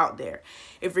yourself out there.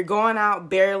 If you're going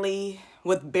out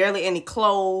with barely any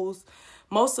clothes,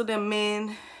 most of them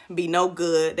men be no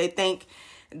good. They think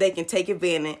they can take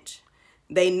advantage.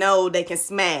 They know they can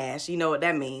smash. You know what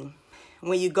that means.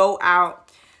 When you go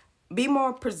out, be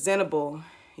more presentable.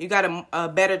 You got a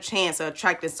better chance of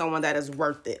attracting someone that is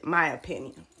worth it, my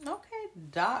opinion. Okay,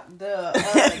 Dr.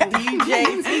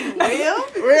 DJ T. Will.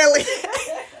 Really?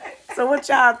 So what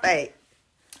y'all think?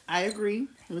 I agree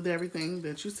with everything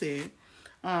that you said.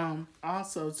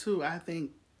 Also, too, I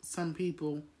think some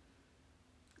people,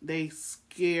 they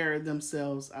scare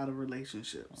themselves out of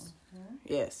relationships.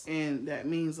 Yes. And that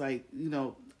means, like,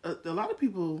 a lot of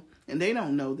people, and they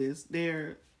don't know this,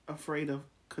 they're afraid of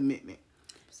commitment.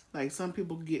 Like, some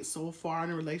people get so far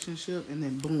in a relationship and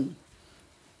then boom,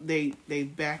 they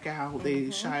back out,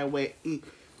 they shy away.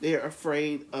 They're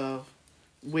afraid of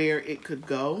where it could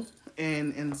go.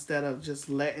 And instead of just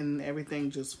letting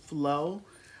everything just flow,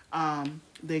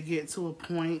 they get to a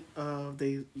point of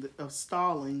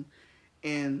stalling,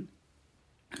 and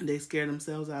they scare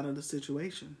themselves out of the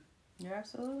situation. You're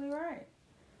absolutely right.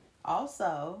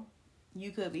 Also,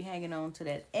 you could be hanging on to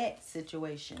that ex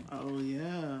situation. Oh,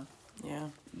 yeah.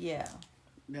 Yeah.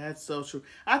 That's so true.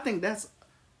 I think that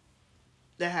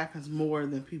happens more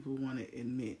than people want to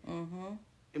admit.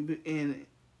 And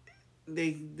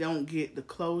they don't get the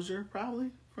closure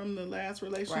probably from the last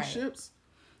relationships,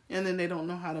 and then they don't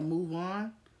know how to move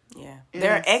on. Yeah, And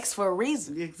they're ex for a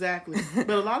reason. Exactly. But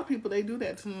a lot of people, they do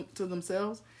that to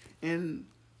themselves, and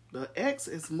the ex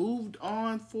is moved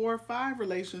on 4 or 5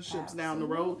 relationships down the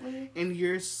road, and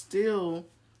you're still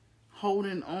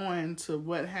holding on to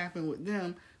what happened with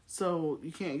them. So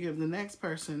you can't give the next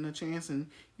person a chance, and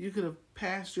you could have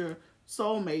passed your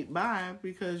soulmate by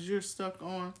because you're stuck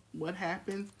on what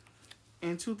happened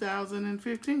in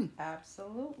 2015.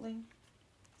 Absolutely.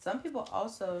 Some people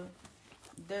also,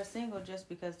 they're single just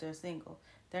because they're single.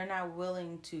 They're not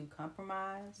willing to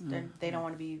compromise. They don't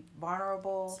want to be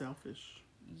vulnerable. Selfish.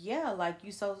 Yeah, like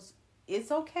you. So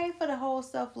it's okay for the whole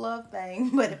self-love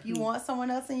thing, but if you want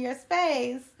someone else in your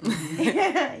space,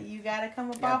 you got to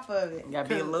come up off of it. You got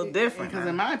to be a little different. Because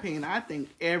in my opinion, I think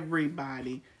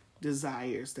everybody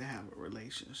desires to have a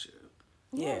relationship.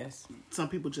 Yes. Some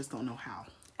people just don't know how.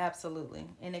 Absolutely.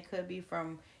 And it could be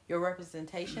from your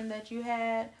representation that you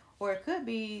had, or it could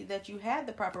be that you had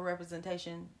the proper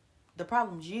representation. The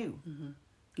problem's you. Mm-hmm.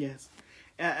 Yes.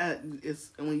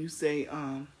 It's when you say,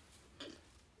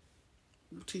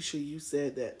 Tisha, you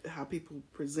said that how people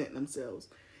present themselves.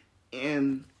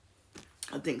 And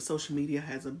I think social media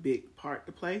has a big part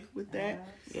to play with that.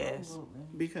 Yes.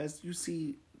 Because you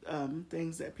see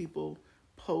things that people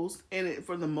post, and it,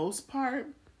 for the most part,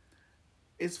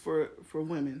 it's for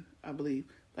women, I believe.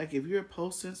 Like if you're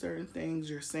posting certain things,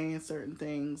 you're saying certain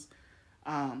things,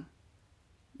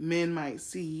 men might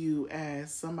see you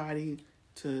as somebody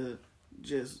to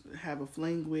just have a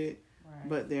fling with,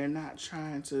 but they're not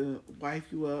trying to wife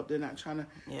you up. They're not trying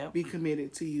to be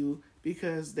committed to you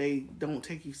because they don't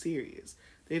take you serious.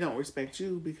 They don't respect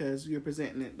you because you're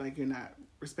presenting it like you're not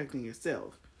respecting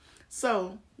yourself.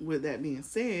 So, with that being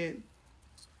said,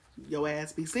 your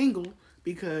ass be single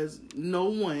because no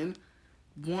one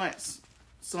wants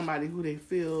somebody who they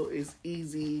feel is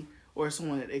easy or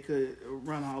someone that they could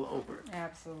run all over.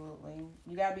 Absolutely.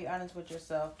 You got to be honest with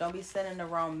yourself. Don't be sending the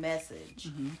wrong message.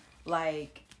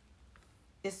 Like,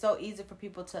 it's so easy for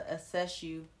people to assess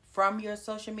you from your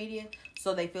social media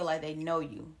so they feel like they know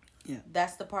you. Yeah.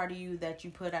 That's the part of you that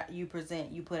you put out, you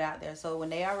present, you put out there. So when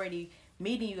they already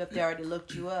meeting you, if they already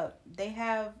looked you up, they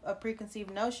have a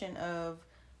preconceived notion of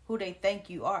who they think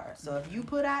you are. So if you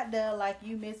put out there like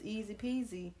you Miss Easy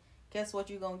Peasy, guess what?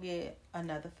 You're going to get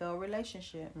another failed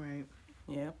relationship. Right.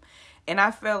 Yeah. And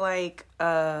I feel like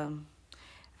a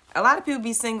lot of people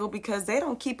be single because they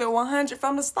don't keep it 100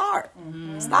 from the start.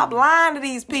 Stop lying to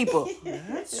these people.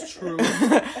 That's true.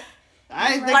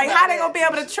 Like, how they going to be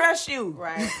able to trust you?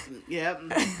 Right. Yep.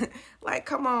 Like,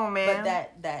 come on, man.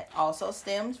 But that also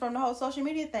stems from the whole social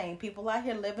media thing. People out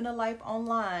here living a life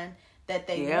online that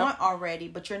they want already,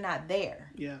 but you're not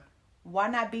there. Yeah. Why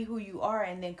not be who you are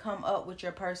and then come up with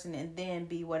your person and then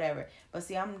be whatever? But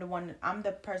see, I'm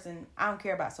the person, I don't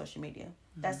care about social media.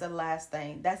 That's the last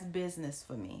thing. That's business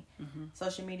for me.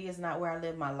 Social media is not where I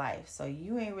live my life. So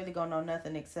you ain't really gonna know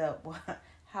nothing except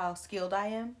how skilled I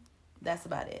am. That's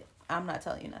about it. I'm not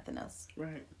telling you nothing else.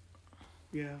 Right.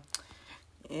 Yeah.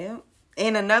 Yeah.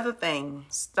 And another thing,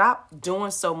 stop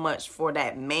doing so much for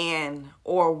that man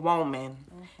or woman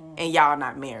and y'all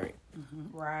not married.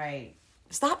 Right.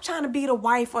 Stop trying to be the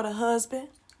wife or the husband.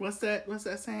 What's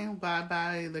that saying?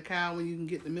 Buy the cow when you can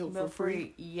get the milk for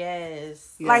free.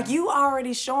 Yes. Yeah. Like, you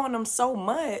already showing them so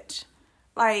much.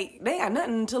 Like, they got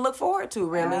nothing to look forward to,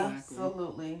 really.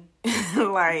 Absolutely.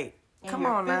 Like, in come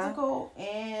your on now. Physical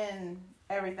and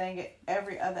everything,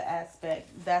 every other aspect,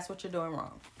 that's what you're doing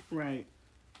wrong. Right.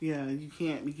 Yeah, you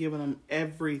can't be giving them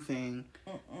everything.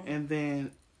 And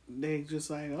then they just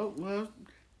like, oh, well,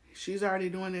 she's already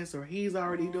doing this or he's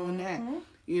already doing that.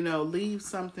 You know, leave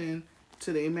something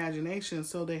to the imagination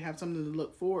so they have something to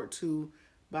look forward to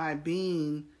by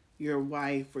being your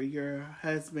wife or your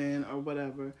husband or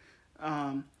whatever.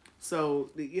 You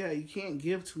can't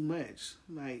give too much.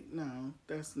 Like, no,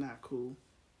 that's not cool.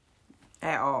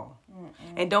 At all.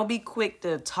 And don't be quick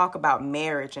to talk about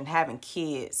marriage and having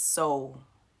kids so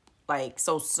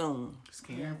soon.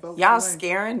 Scaring folks Y'all away.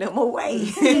 Scaring them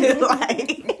away.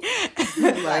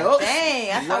 Like, oh,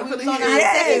 dang, I thought we was on our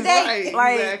second date.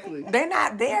 Like, exactly. They're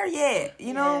not there yet.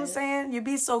 You know what I'm saying? You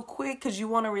be so quick because you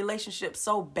want a relationship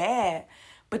so bad,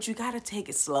 but you got to take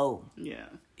it slow. Yeah.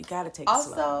 You got to take it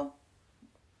slow. Also,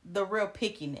 the real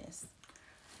pickiness.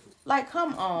 Like,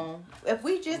 come on. If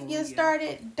we just get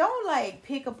started, don't, like,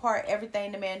 pick apart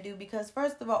everything the man do. Because,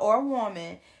 first of all, or a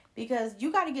woman, Because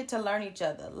you got to get to learn each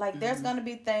other. Like, there's going to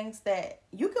be things that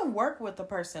you can work with the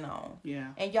person on. Yeah.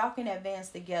 And y'all can advance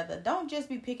together. Don't just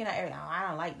be picking out everything. Oh, I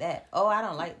don't like that. Oh, I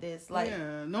don't like this. Like,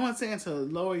 yeah. No one's saying to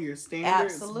lower your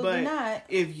standards. Absolutely but not.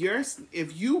 If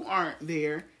you aren't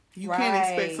there, you can't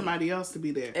expect somebody else to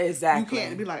be there. Exactly. You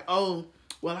can't be like, oh,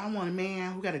 well, I want a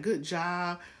man who got a good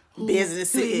job.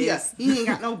 Businesses. He ain't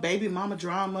got no baby mama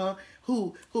drama.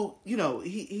 Who you know,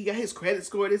 he got his credit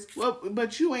score this. Well,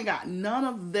 but you ain't got none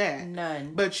of that.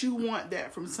 None. But you want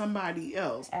that from somebody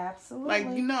else. Absolutely. Like,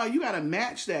 you know, you got to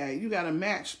match that. You got to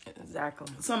match Exactly.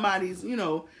 somebody's, you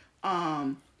know,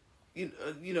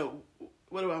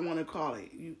 what do I want to call it?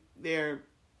 Their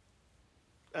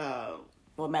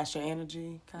match your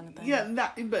energy kind of thing. Yeah,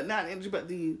 not energy, but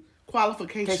the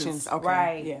qualifications. Okay.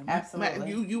 Right. Yeah.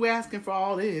 Absolutely. You asking for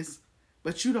all this,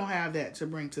 but you don't have that to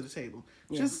bring to the table.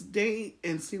 Yeah. Just date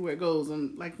and see where it goes.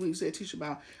 And like when you said, Tisha,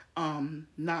 about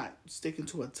not sticking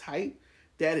to a type,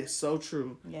 that is so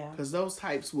true. Yeah. Because those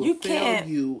types will fail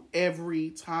you every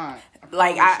time.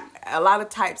 Like a lot of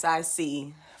types I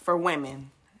see for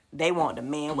women, they want the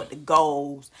man with the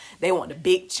goals. They want the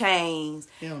big chains.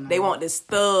 Hell no. They want this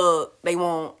thug. They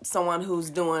want someone who's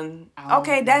doing,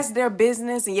 okay, that's their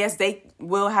business. And yes, they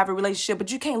will have a relationship, but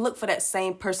you can't look for that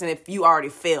same person if you already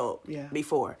failed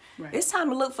before. Right. It's time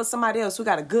to look for somebody else who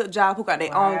got a good job, who got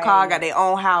their own car, got their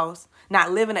own house, not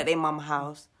living at their mama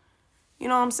house. You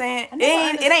know what I'm saying?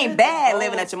 It ain't bad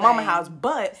living at your mama house,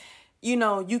 but, you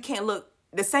know, you can't look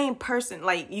the same person.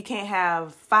 Like, you can't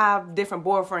have 5 different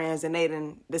boyfriends and they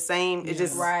the same. It's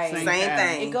just same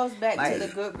thing. It goes back to the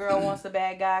good girl wants the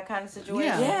bad guy kind of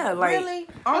situation. Yeah, like, really?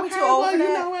 Aren't we too old for that?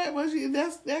 You know what? Well,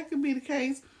 that could be the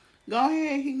case. Go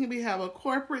ahead. He can have a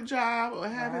corporate job or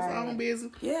have his own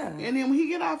business. Yeah. And then when he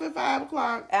get off at 5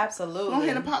 o'clock, absolutely, go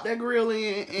ahead and pop that grill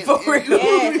in. And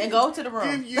and go to the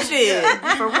room.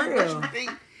 For real.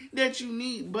 That you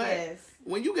need. But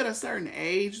when you get a certain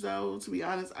age, though, to be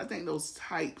honest, I think those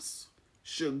types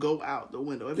should go out the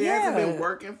window. If it hasn't been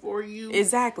working for you.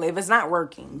 Exactly. If it's not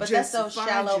working. But that's those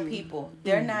shallow people.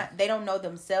 They're not, they don't know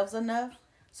themselves enough.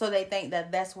 So they think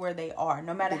that that's where they are.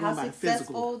 No matter how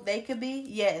successful they could be,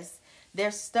 yes,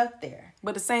 they're stuck there.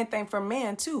 But the same thing for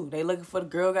men, too. They looking for the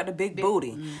girl got the big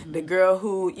booty. Mm-hmm. The girl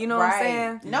who, you know what I'm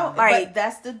saying? No, like,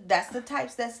 but that's the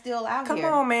types that's still out here. Come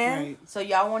on, man. Right. So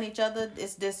y'all want each other,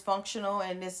 it's dysfunctional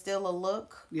and it's still a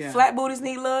look. Yeah. Flat booties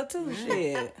need love, too.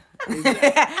 Shit.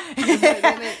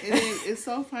 It's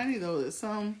so funny, though, that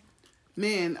some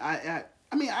men, I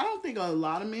mean, I don't think a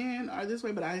lot of men are this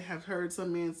way, but I have heard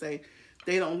some men say,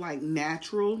 they don't like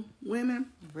natural women.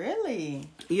 Really?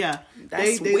 Yeah,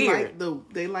 that's weird.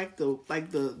 They like the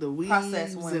weaves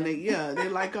processed women. And they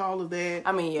like all of that.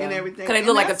 I mean, and everything. Because they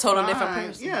look like a total different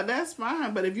person. Yeah, that's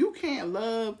fine. But if you can't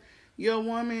love your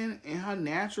woman in her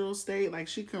natural state, like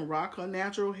she can rock her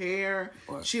natural hair,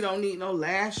 she don't need no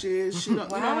lashes. She don't.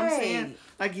 You know what I'm saying?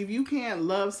 Like if you can't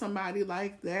love somebody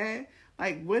like that,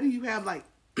 like what do you have? Like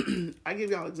I give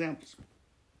y'all examples.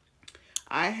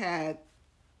 I've had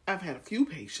a few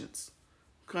patients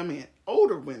come in,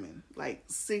 older women, like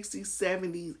 60s,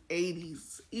 70s,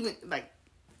 80s, even like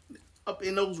up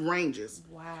in those ranges.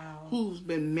 Wow. Who's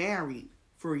been married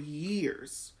for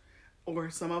years. Or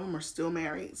some of them are still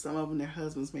married. Some of them, their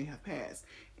husbands may have passed.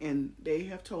 And they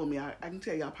have told me, I can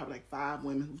tell y'all probably like 5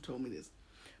 women who've told me this.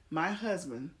 My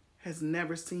husband has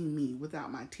never seen me without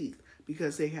my teeth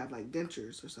because they have like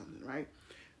dentures or something, right?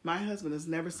 My husband has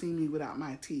never seen me without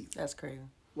my teeth. That's crazy.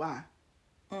 Why?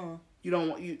 You don't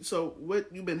want you. So what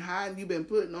you've been hiding? You've been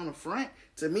putting on a front.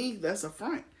 To me, that's a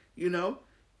front. You know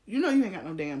you ain't got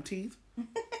no damn teeth.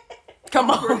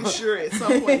 Come on. I'm pretty sure at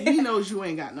some point he knows you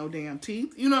ain't got no damn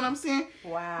teeth. You know what I'm saying?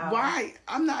 Wow. Why?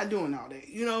 I'm not doing all that.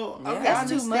 You know, okay, that's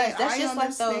too much. That's just like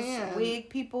understand. those wig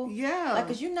people. Yeah. Like,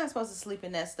 cause you're not supposed to sleep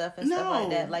in that stuff and stuff like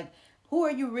that. Like, who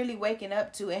are you really waking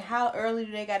up to, and how early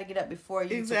do they got to get up before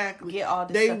you to get all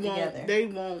this stuff together? They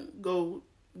won't go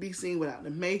be seen without the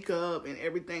makeup and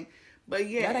everything. But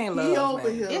yeah, that ain't he love, over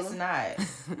man. here. It's not.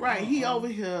 Right, he over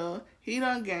here. He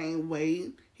done gained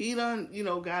weight. He done,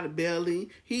 got a belly.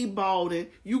 He balding.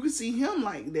 You can see him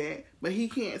like that, but he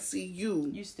can't see you.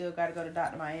 You still got to go to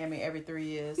Dr. Miami every 3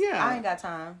 years. Yeah. I ain't got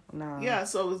time. No. Yeah,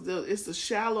 so it's the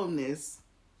shallowness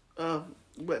of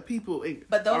what people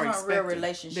But those are aren't real expecting.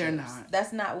 relationships. They're not.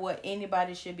 That's not what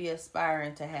anybody should be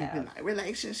aspiring to have.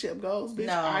 Relationship goals, bitch.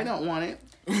 No. I don't want it.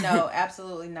 No,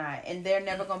 absolutely not. And they're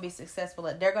never going to be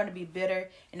successful. They're going to be bitter,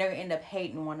 and they're going to end up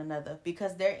hating one another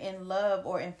because they're in love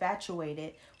or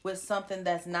infatuated with something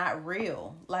that's not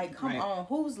real. Like, come on,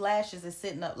 whose lashes is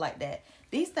sitting up like that?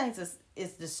 These things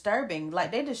is disturbing.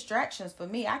 Like, they're distractions for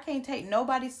me. I can't take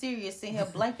nobody serious sitting here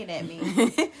blanking at me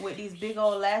with these big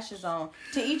old lashes on.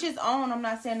 To each his own. I'm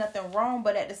not saying nothing wrong,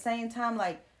 but at the same time,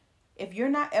 like, if you're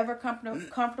not ever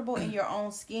comfortable in your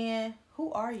own skin,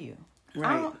 who are you?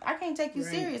 Right. I can't take you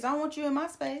serious. I don't want you in my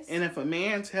space. And if a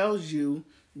man tells you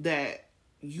that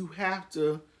you have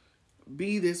to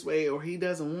be this way, or he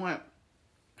doesn't want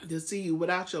to see you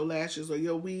without your lashes or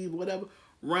your weave, whatever,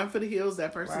 run for the hills.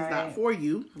 That person's not for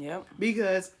you. Yep.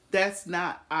 Because that's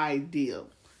not ideal.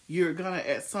 You're going to,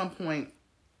 at some point,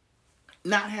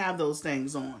 not have those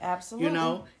things on. Absolutely. You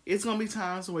know, it's going to be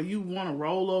times where you want to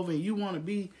roll over and you want to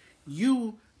be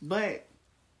you, but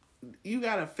you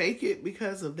got to fake it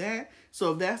because of that.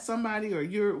 So if that's somebody, or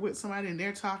you're with somebody and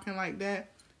they're talking like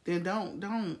that, then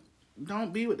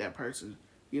don't be with that person.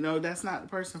 You know, that's not the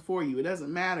person for you. It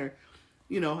doesn't matter,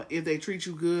 you know, if they treat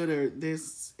you good or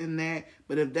this and that.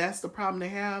 But if that's the problem they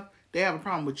have a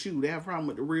problem with you. They have a problem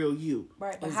with the real you.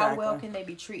 Right, but how well can they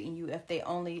be treating you if they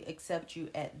only accept you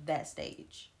at that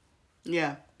stage?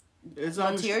 Yeah. As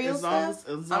long as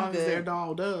they're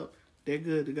dolled up, they're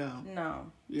good to go.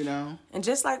 No. You know? And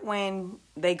just like when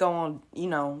they go on, you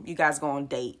know, you guys go on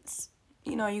dates.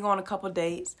 You know, you go on a couple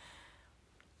dates.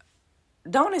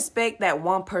 Don't expect that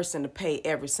one person to pay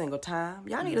every single time.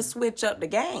 Y'all need to switch up the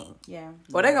game. Yeah.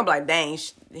 Or they're going to be like, dang,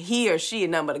 he or she is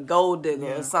nothing but a gold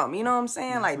digger or something. You know what I'm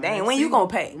saying? That's like, dang, when you going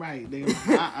to pay? Right. And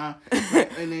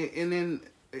then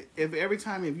if every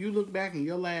time, if you look back in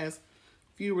your last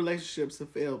few relationships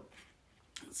have failed,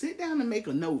 sit down and make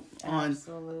a note on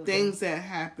things that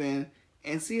happen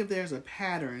and see if there's a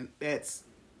pattern that's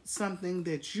something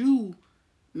that you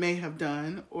may have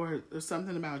done or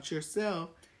something about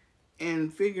yourself,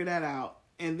 and figure that out,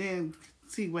 and then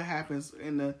see what happens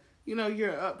in the, you know,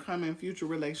 your upcoming future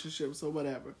relationships or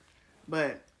whatever.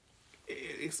 But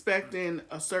expecting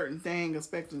a certain thing,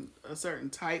 expecting a certain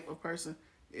type of person,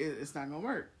 it's not going to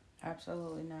work.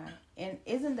 Absolutely not. And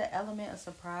isn't the element of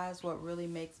surprise what really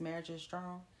makes marriages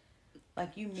strong?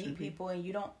 Like, you meet people and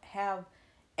you don't have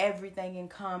everything in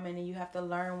common, and you have to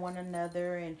learn one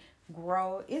another and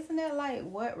grow. Isn't that like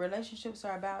what relationships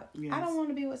are about? Yes. I don't want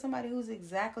to be with somebody who's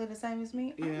exactly the same as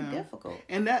me. Yeah. I'm difficult.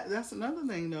 And that's another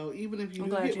thing though. Even if you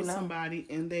get with somebody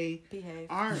and they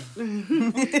aren't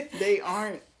they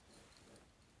aren't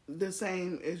the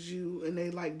same as you and they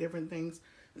like different things,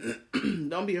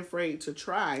 don't be afraid to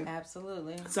try.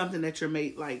 Absolutely. Something that your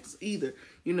mate likes either.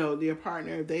 You know, their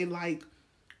partner, they like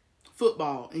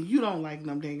football and you don't like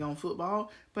them dang on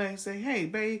football, but say, hey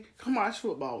babe, come watch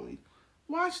football with me.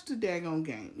 Watch the daggone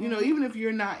game. You know, even if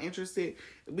you're not interested,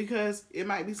 because it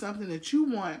might be something that you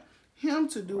want him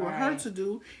to do or her to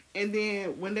do, and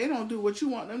then when they don't do what you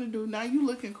want them to do, now you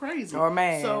looking crazy. Or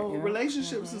mad. So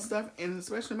relationships and stuff, and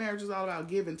especially marriage, is all about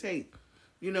give and take.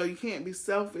 You know, you can't be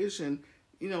selfish and,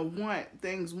 you know, want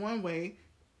things one way.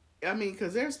 I mean,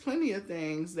 because there's plenty of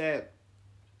things that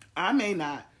I may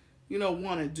not, you know,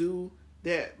 want to do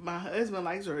that my husband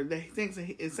likes, or that he thinks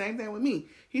the same thing with me.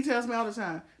 He tells me all the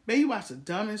time, "Babe, you watch the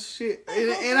dumbest shit,"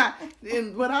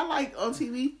 and what I like on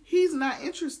TV, he's not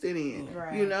interested in.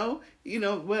 Right. You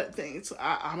know what things.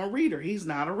 I'm a reader. He's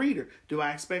not a reader. Do I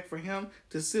expect for him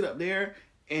to sit up there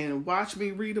and watch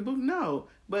me read a book? No.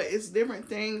 But it's different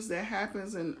things that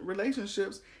happens in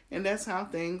relationships, and that's how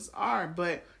things are.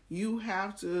 But you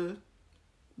have to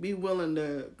be willing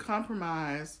to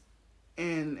compromise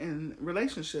in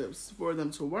relationships for them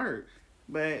to work.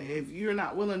 But if you're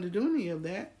not willing to do any of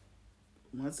that,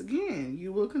 once again,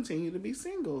 you will continue to be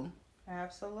single.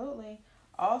 Absolutely.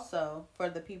 Also, for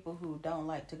the people who don't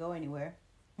like to go anywhere,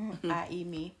 i.e.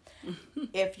 me,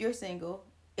 if you're single,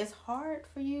 it's hard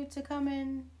for you to come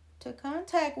into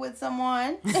contact with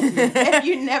someone if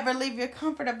you never leave your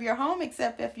comfort of your home,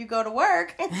 except if you go to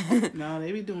work. No,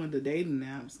 they be doing the dating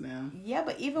apps now. Yeah,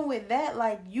 but even with that,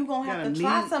 like, you gonna have to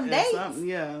try some dates.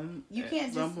 You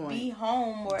can't just be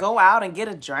home or go out and get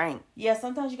a drink. Yeah,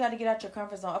 sometimes you got to get out your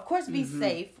comfort zone. Of course, be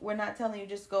safe. We're not telling you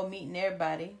just go meeting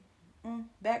everybody.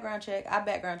 Background check. I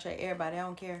background check everybody. I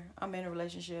don't care. I'm in a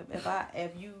relationship.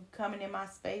 If you coming in my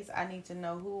space, I need to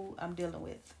know who I'm dealing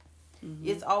with.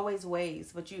 It's always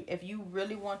ways, but if you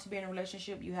really want to be in a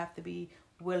relationship, you have to be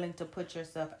willing to put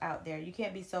yourself out there. You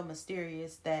can't be so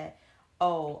mysterious that,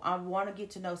 oh, I want to get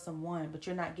to know someone, but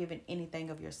you're not giving anything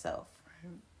of yourself.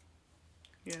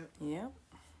 Yeah.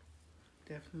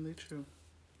 Definitely true.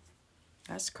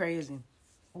 That's crazy.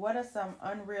 What are some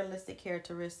unrealistic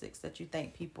characteristics that you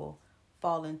think people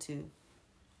fall into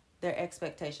their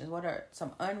expectations? What are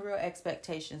some unreal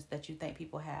expectations that you think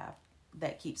people have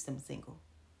that keeps them single?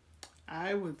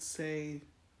 I would say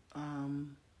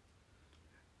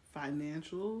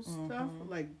financial stuff.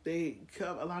 Like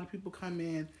a lot of people come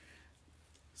in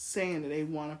saying that they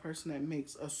want a person that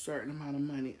makes a certain amount of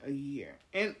money a year.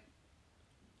 And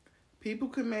people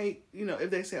could make, if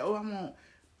they say, oh, I want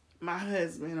my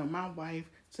husband or my wife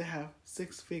to have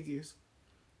 6 figures.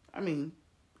 I mean,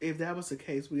 if that was the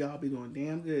case, we all be doing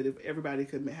damn good if everybody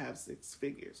could have 6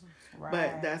 figures. Right.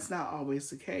 But that's not always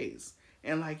the case.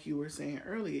 And like you were saying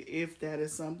earlier, if that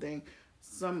is something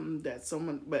that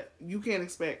someone, but you can't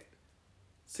expect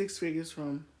 6 figures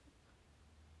from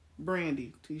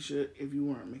Brandy Tisha if you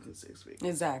weren't making 6 figures.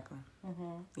 Exactly.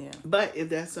 Yeah. But if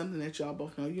that's something that y'all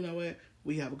both know, you know what?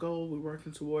 We have a goal. We're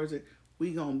working towards it.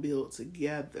 We gonna build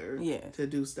together to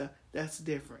do stuff. That's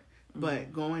different.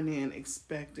 But going in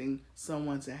expecting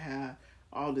someone to have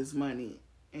all this money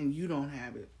and you don't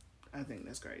have it, I think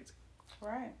that's crazy.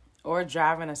 Right. Or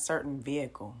driving a certain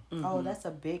vehicle. Oh, that's a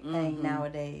big thing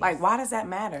nowadays. Like, why does that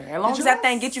matter? As long as that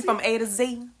thing gets you from A to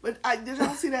Z. But did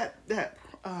y'all see that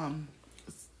I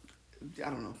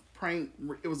don't know, prank?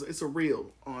 It's a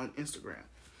reel on Instagram.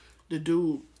 The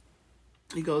dude,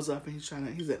 he goes up and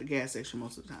he's at the gas station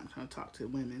most of the time trying to talk to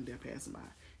women they're passing by.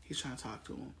 He's trying to talk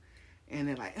to them. And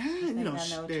they're like,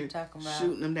 they're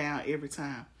shooting him down every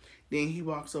time. Then he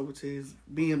walks over to his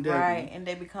BMW. Right, and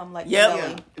they become like,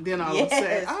 yeah. Then all of a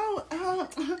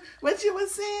sudden, what you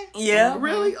was saying? Yeah.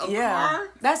 Really? A car?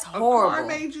 That's horrible. A car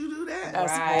made you do that?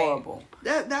 That's horrible.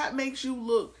 That makes you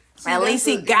look. See, at least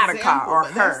he got a car or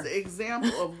her. That's the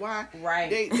example of why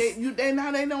they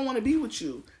don't want to be with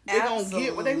you. They're going to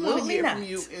get what they want to get from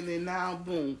you, and then now,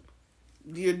 boom,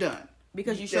 you're done.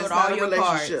 Because you showed all your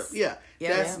cards. Yeah.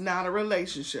 That's not a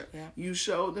relationship. Yeah. You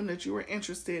showed them that you were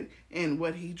interested in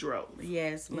what he drove.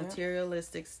 Yes,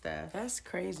 materialistic stuff. That's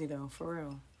crazy, though, for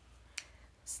real.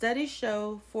 Studies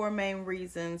show 4 main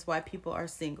reasons why people are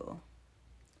single.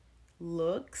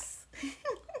 Looks.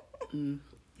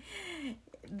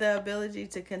 The ability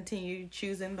to continue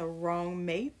choosing the wrong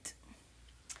mate.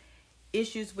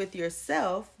 Issues with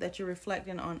yourself that you're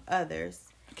reflecting on others.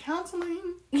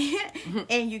 Counseling.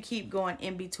 And you keep going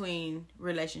in between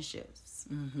relationships.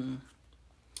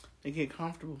 They get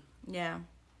comfortable. Yeah.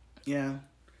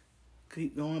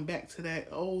 Keep going back to that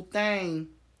old thing.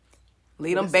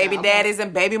 Leave them baby daddies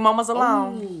and baby mamas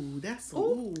alone. Ooh, that's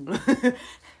ooh.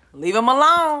 Leave them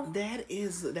alone. That's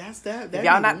if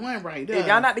y'all not one right there. If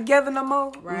y'all not together no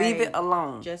more, leave it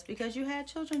alone. Just because you had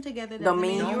children together doesn't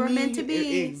mean you were meant to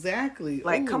be. Exactly.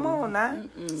 Like, come on now.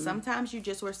 Sometimes you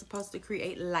just were supposed to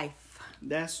create life.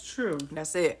 That's true.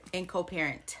 That's it. And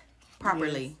co-parent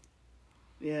properly.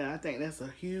 Yes. Yeah, I think that's a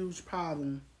huge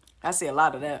problem. I see a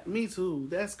lot of that. Me too.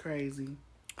 That's crazy.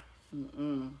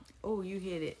 Oh, you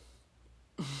hit it.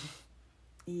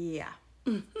 Yeah.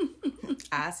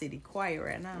 I see the quiet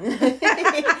right now.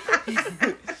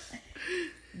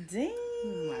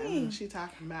 Dang. She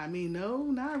talking about me? No,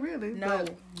 not really. No,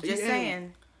 just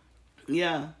saying.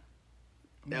 Yeah.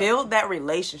 Build that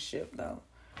relationship, though.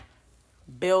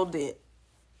 Build it.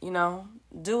 Do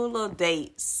a little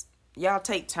dates. Y'all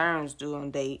take turns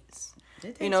doing dates.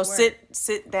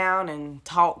 Sit down and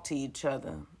talk to each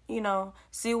other.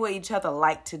 See what each other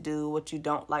like to do, what you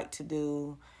don't like to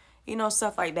do.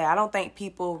 Stuff like that. I don't think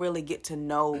people really get to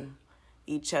know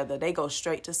each other. They go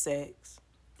straight to sex.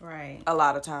 Right. A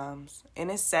lot of times. And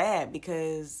it's sad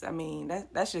because,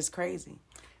 that's just crazy.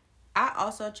 I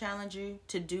also challenge you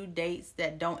to do dates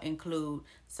that don't include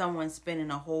someone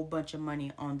spending a whole bunch of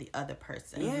money on the other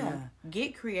person. Yeah.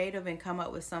 Get creative and come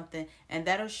up with something, and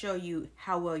that'll show you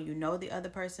how well you know the other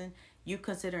person. You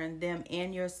considering them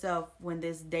and yourself when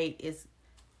this date is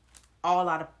all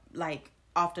out of,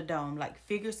 off the dome.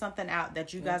 Figure something out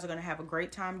that you guys are going to have a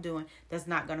great time doing that's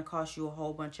not going to cost you a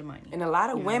whole bunch of money. And a lot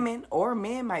of women or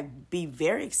men might be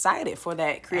very excited for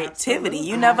that creativity. Absolutely.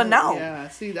 You never know. Yeah,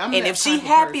 see, and if she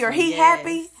happy or he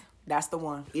happy, that's the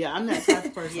one. Yeah, I'm that type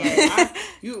of person.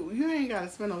 You ain't got to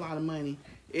spend a lot of money.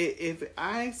 If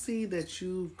I see that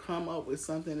you've come up with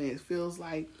something that feels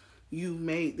like you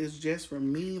made this just for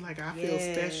me, I feel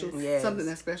special, something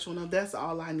that's special enough, that's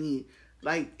all I need.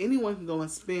 Anyone can go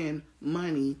and spend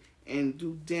money and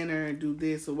do dinner and do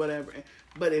this or whatever.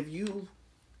 But if you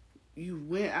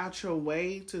went out your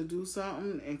way to do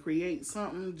something and create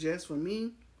something just for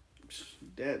me,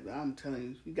 that I'm telling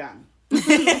you, you got me.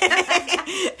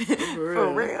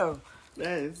 For real.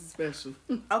 That is special.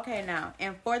 Okay, now,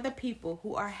 and for the people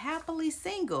who are happily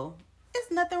single, there's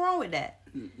nothing wrong with that.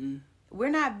 We're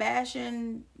not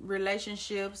bashing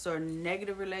relationships or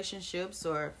negative relationships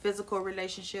or physical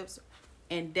relationships.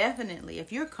 And definitely,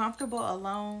 if you're comfortable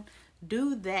alone,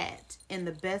 do that in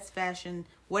the best fashion,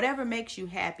 whatever makes you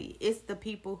happy. It's the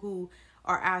people who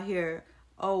are out here,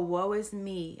 oh, woe is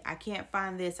me. I can't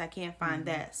find this. I can't find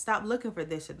that. Stop looking for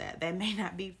this or that. That may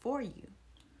not be for you.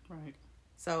 Right.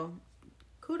 So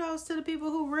kudos to the people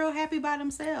who real happy by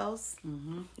themselves.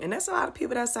 And there's a lot of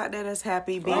people that's out there that's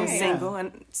happy being Right. single.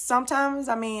 And sometimes,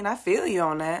 I mean, I feel you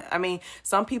on that. I mean,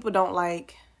 some people don't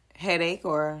like headache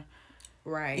or,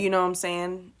 Right. you know what I'm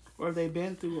saying? Or they've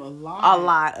been through a lot. A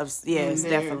lot of, yes,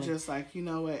 and they're definitely. just like, you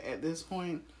know what, at this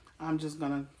point, I'm just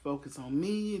going to focus on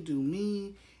me, do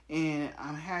me, and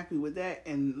I'm happy with that.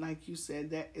 And like you said,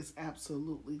 that is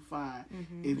absolutely fine.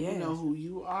 If you know who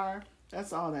you are,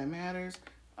 that's all that matters.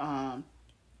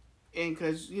 And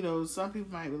because, you know, some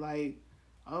people might be like,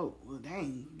 oh, well,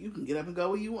 dang, you can get up and go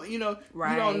where you want. You know,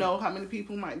 Right. you don't know how many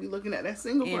people might be looking at that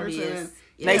single person. Envious.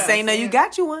 And, They say, no, you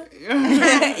got you one. you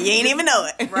ain't even know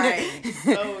it. Right.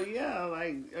 So, yeah,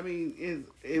 like, I mean,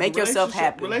 Make yourself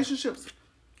happy. Relationships,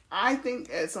 I think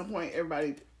at some point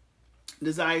everybody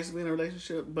desires to be in a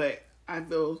relationship, but I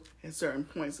feel at certain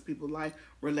points in people's life,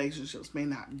 relationships may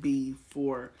not be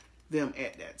for them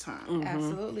at that time.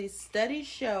 Absolutely. Studies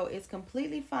show it's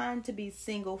completely fine to be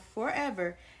single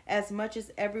forever. As much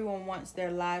as everyone wants their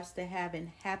lives to have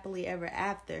an happily ever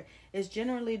after, it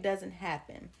generally doesn't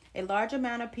happen. A large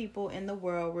amount of people in the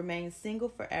world remain single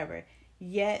forever,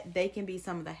 yet they can be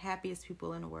some of the happiest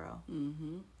people in the world.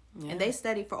 And they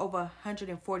studied for over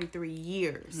 143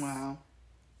 years. Wow.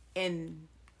 And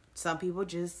some people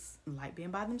just like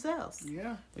being by themselves.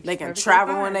 Yeah. They can perfectly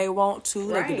travel fine. when they want to.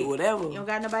 They can Right. do whatever. You don't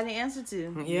got nobody to answer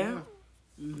to. Yeah.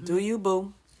 Do you,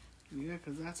 boo? Yeah,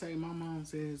 because I tell you, my mom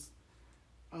says,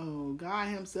 oh, God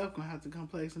himself going to have to come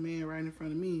place a man right in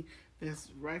front of me that's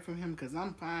right from him, because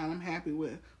I'm fine. I'm happy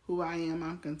with who I am.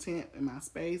 I'm content in my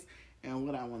space and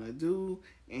what I want to do.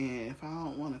 And if I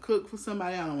don't want to cook for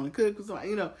somebody, I don't want to cook for somebody,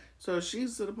 you know. So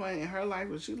she's to the point in her life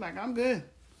where she's like, I'm good,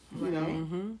 you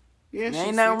know. Yeah, There she's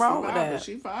ain't nothing wrong with 65, that. but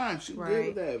she fine. She good Right.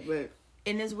 with that. But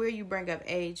And it's weird you bring up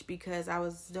age, because I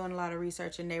was doing a lot of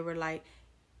research and they were like,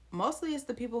 mostly it's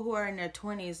the people who are in their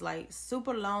 20s, like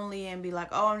super lonely and be like,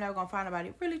 oh, I'm never going to find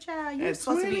nobody. Really, child? You're At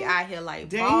supposed to 20, be out here like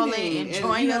dating balling, and,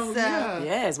 enjoying you know, yourself.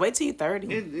 Yes, wait till you're 30.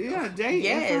 date.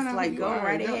 Yes, and find out like, who you go are.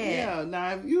 right Don't- ahead. Yeah,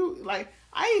 now if you, like,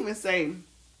 I even say,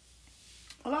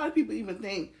 a lot of people even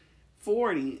think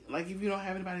 40, like if you don't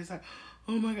have anybody, it's like,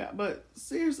 oh my God. But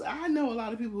seriously, I know a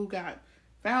lot of people who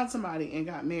found somebody and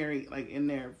got married, like in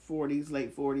their 40s,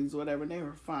 late 40s, whatever, and they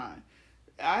were fine.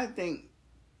 I think,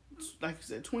 like you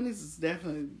said, 20s is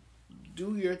definitely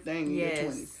do your thing in your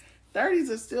 20s. 30s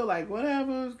is still like,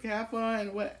 whatever, have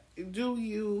fun, what do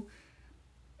you,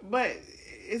 but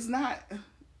it's not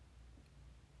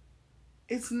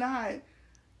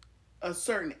a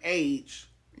certain age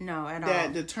No, at that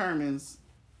all. determines,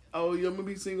 oh, you're gonna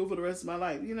be single for the rest of my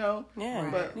life, you know. Yeah,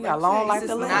 But you like got a long I said, life This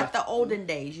to is live. not the olden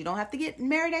days. You don't have to get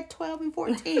married at 12 and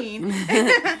 14.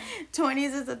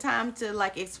 20s is a time to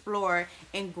like explore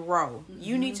and grow.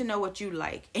 You need to know what you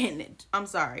like. And I'm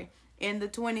sorry, in the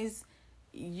 20s,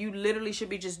 you literally should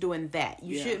be just doing that.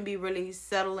 You Yeah. shouldn't be really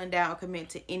settling down or commit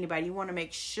to anybody. You want to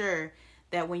make sure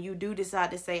that when you do decide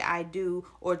to say I do,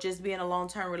 or just be in a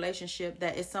long-term relationship,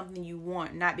 that it's something you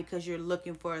want, not because you're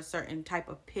looking for a certain type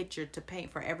of picture to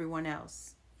paint for everyone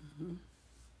else.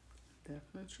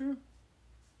 Definitely true.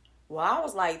 Well, I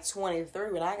was like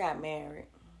 23 when I got married.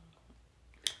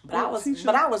 But Well, I was Tisha-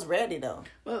 but I was ready though.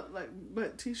 But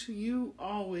Tisha, you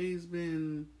always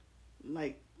been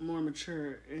like more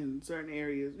mature in certain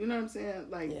areas. You know what I'm saying?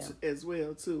 Like Yeah. as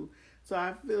well too. So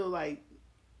I feel like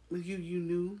with you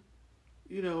knew,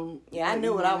 you know. Yeah, I what knew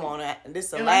you what I wanted. wanted. This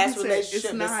is the And like last you said, relationship.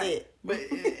 it's not, That's it. But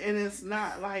and it's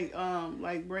not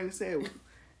like Brandon said,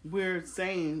 we're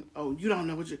saying, oh, you don't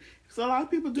know what you. So a lot of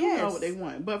people do know Yes. what they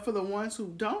want, but for the ones who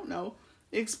don't know,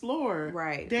 explore,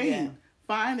 Right, date, yeah.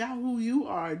 find out who you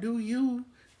are, do you,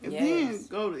 and then Yes.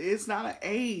 go. It's not an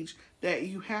age that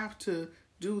you have to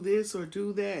do this or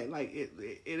do that. Like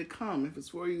it'll come. If it's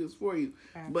for you, it's for you.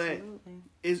 Absolutely.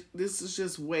 But this is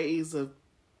just ways of,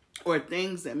 or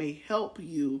things that may help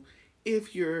you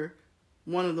if you're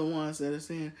one of the ones that are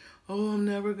saying, oh, I'm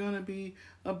never going to be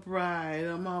a bride.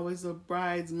 I'm always a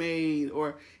bridesmaid,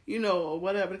 or, you know, or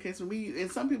whatever the case may be.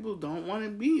 And some people don't want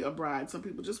to be a bride. Some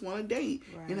people just want to date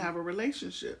and have a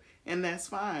relationship. And that's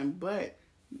fine. But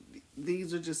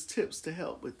these are just tips to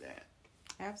help with that.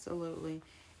 Absolutely.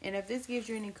 And if this gives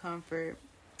you any comfort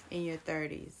in your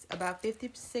 30s, about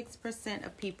 56%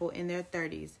 of people in their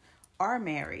 30s are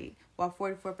married, while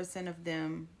 44% of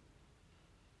them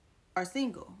are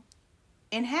single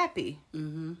and happy.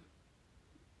 Mm-hmm.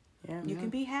 Yeah. You can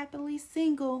be happily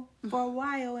single for a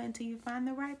while until you find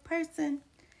the right person.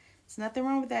 There's nothing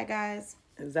wrong with that, guys.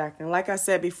 Exactly. Like I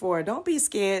said before, don't be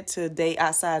scared to date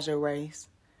outside your race.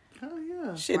 Oh,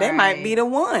 yeah. Shit, they might be the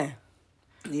one.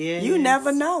 Yeah. You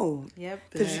never know. Yep.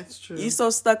 That's true. You so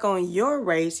stuck on your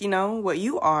race, what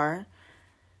you are,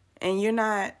 and you're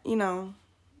not,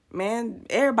 man,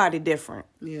 everybody different.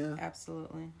 Yeah.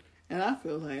 Absolutely. And I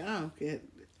feel like I don't get.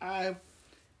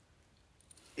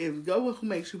 If go with who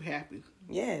makes you happy.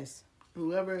 Yes.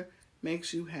 Whoever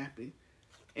makes you happy,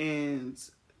 and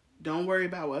don't worry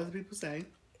about what other people say.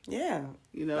 Yeah.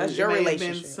 That's your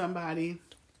relationship.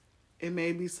 It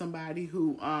may be somebody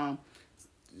who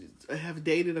have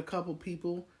dated a couple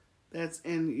people that's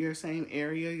in your same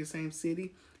area, your same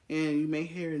city, and you may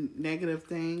hear negative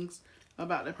things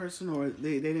about that person, or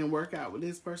they didn't work out with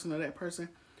this person or that person.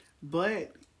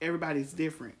 But everybody's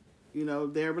different.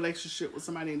 Their relationship with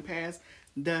somebody in the past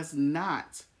does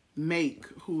not make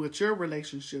who your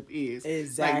relationship is.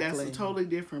 Exactly. Like, that's a totally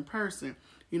different person.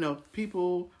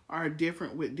 People are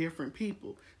different with different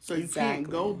people. So you can't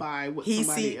go by what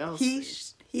somebody else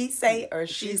says. He say or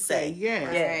she say. Yes.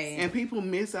 Right. And people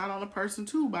miss out on a person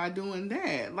too by doing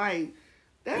that. Like,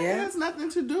 that has nothing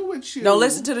to do with you. Don't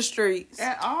listen to the streets.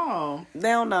 At all. They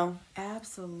don't know.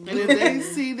 Absolutely. And if they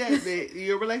see that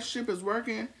your relationship is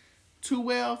working too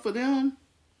well for them,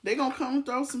 they gonna come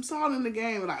throw some salt in the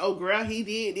game. Like, oh, girl, he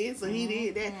did this or he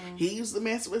did that. He used to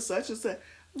mess with such and such.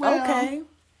 Well, okay.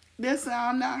 Listen,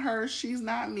 I'm not her. She's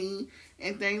not me.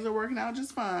 And things are working out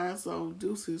just fine. So,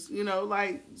 deuces.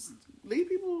 Leave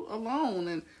people alone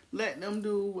and let them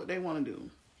do what they want to do.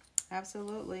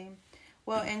 Absolutely.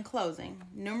 Well, in closing,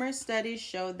 numerous studies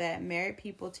show that married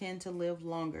people tend to live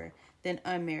longer than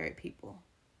unmarried people.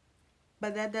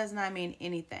 But that does not mean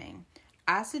anything.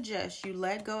 I suggest you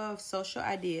let go of social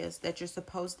ideas that you're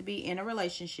supposed to be in a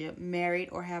relationship, married,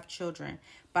 or have children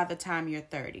by the time you're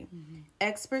 30. Mm-hmm.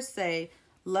 Experts say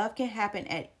love can happen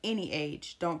at any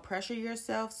age. Don't pressure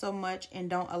yourself so much, and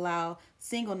don't allow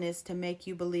singleness to make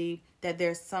you believe that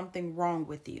there's something wrong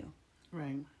with you.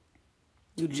 Right.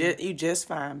 You just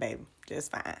fine, baby.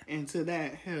 Just fine. And to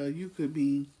that, hell, you could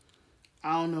be,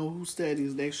 I don't know who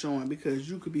studies they're showing, because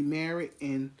you could be married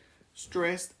and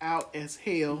stressed out as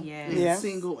hell, and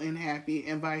single and happy,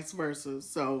 and vice versa.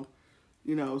 So,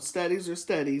 studies are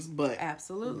studies, but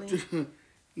absolutely,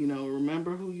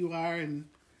 remember who you are and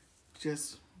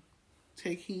just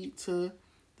take heed to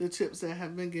the tips that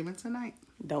have been given tonight.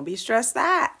 Don't be stressed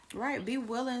out. Right. Be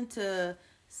willing to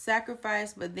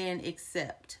sacrifice, but then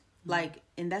accept.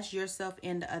 And that's yourself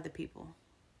and the other people.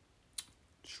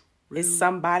 True. It's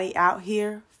somebody out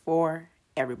here for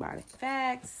everybody.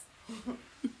 Facts.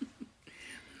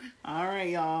 All right,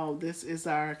 y'all. This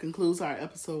concludes our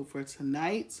episode for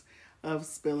tonight of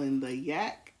Spilling the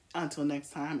Yak. Until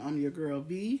next time, I'm your girl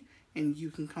V, and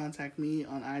you can contact me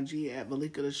on IG at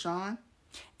Valika Deshawn.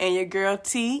 And your girl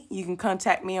T, you can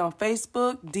contact me on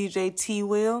Facebook, DJ T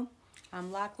Will. I'm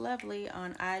Lock Lovely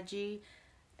on IG,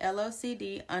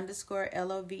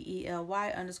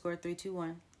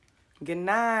 LOCD_LOVELY_321. Good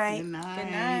night. Good night.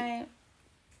 Good night.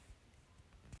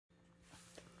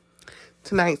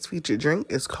 Tonight's featured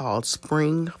drink is called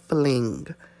Spring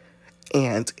Fling,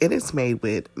 and it is made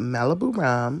with Malibu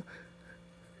rum,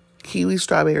 kiwi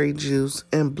strawberry juice,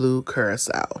 and blue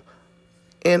curacao.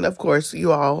 And of course,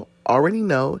 you all already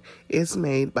know it's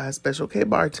made by Special K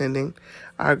Bartending,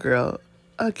 our girl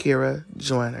Akira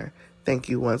Joyner. Thank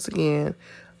you once again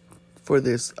for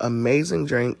this amazing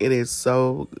drink. It is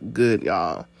so good,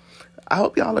 y'all. I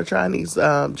hope y'all are trying these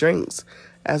drinks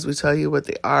as we tell you what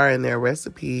they are and their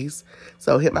recipes.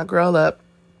 So hit my girl up,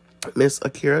 Miss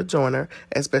Akira Joyner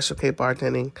at Special K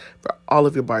Bartending, for all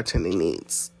of your bartending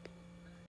needs.